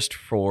just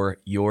for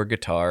your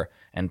guitar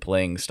and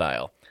playing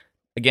style?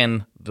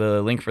 Again,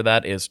 the link for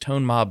that is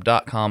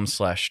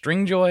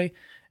tonemob.com/stringjoy,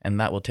 and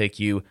that will take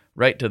you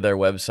right to their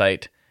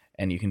website,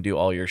 and you can do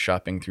all your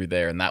shopping through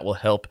there, and that will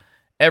help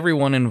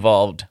everyone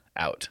involved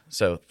out.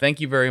 So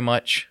thank you very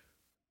much.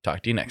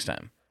 Talk to you next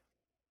time.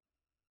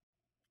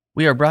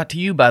 We are brought to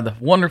you by the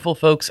wonderful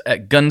folks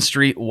at Gun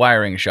Street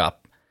Wiring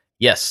Shop.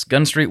 Yes,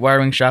 Gun Street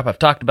Wiring Shop. I've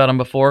talked about them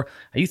before.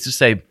 I used to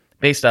say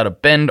based out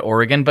of Bend,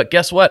 Oregon, but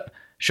guess what?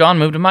 Sean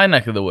moved to my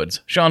neck of the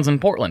woods. Sean's in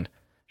Portland.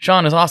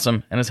 Sean is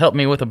awesome and has helped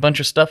me with a bunch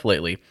of stuff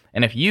lately.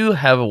 And if you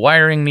have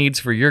wiring needs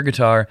for your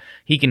guitar,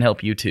 he can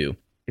help you too.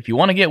 If you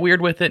want to get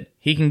weird with it,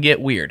 he can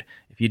get weird.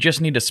 If you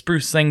just need to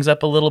spruce things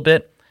up a little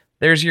bit,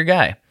 there's your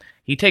guy.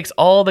 He takes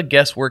all the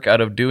guesswork out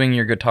of doing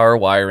your guitar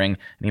wiring,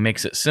 and he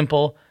makes it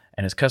simple,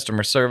 and his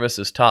customer service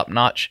is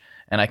top-notch,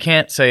 and I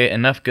can't say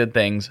enough good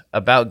things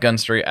about Gun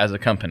Street as a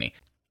company.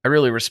 I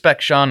really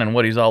respect Sean and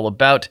what he's all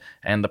about,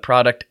 and the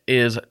product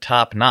is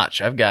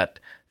top-notch. I've got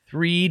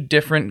 3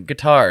 different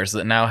guitars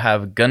that now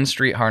have Gun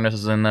Street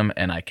harnesses in them,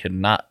 and I could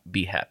not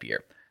be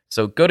happier.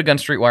 So go to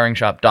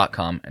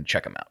gunstreetwiringshop.com and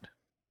check them out.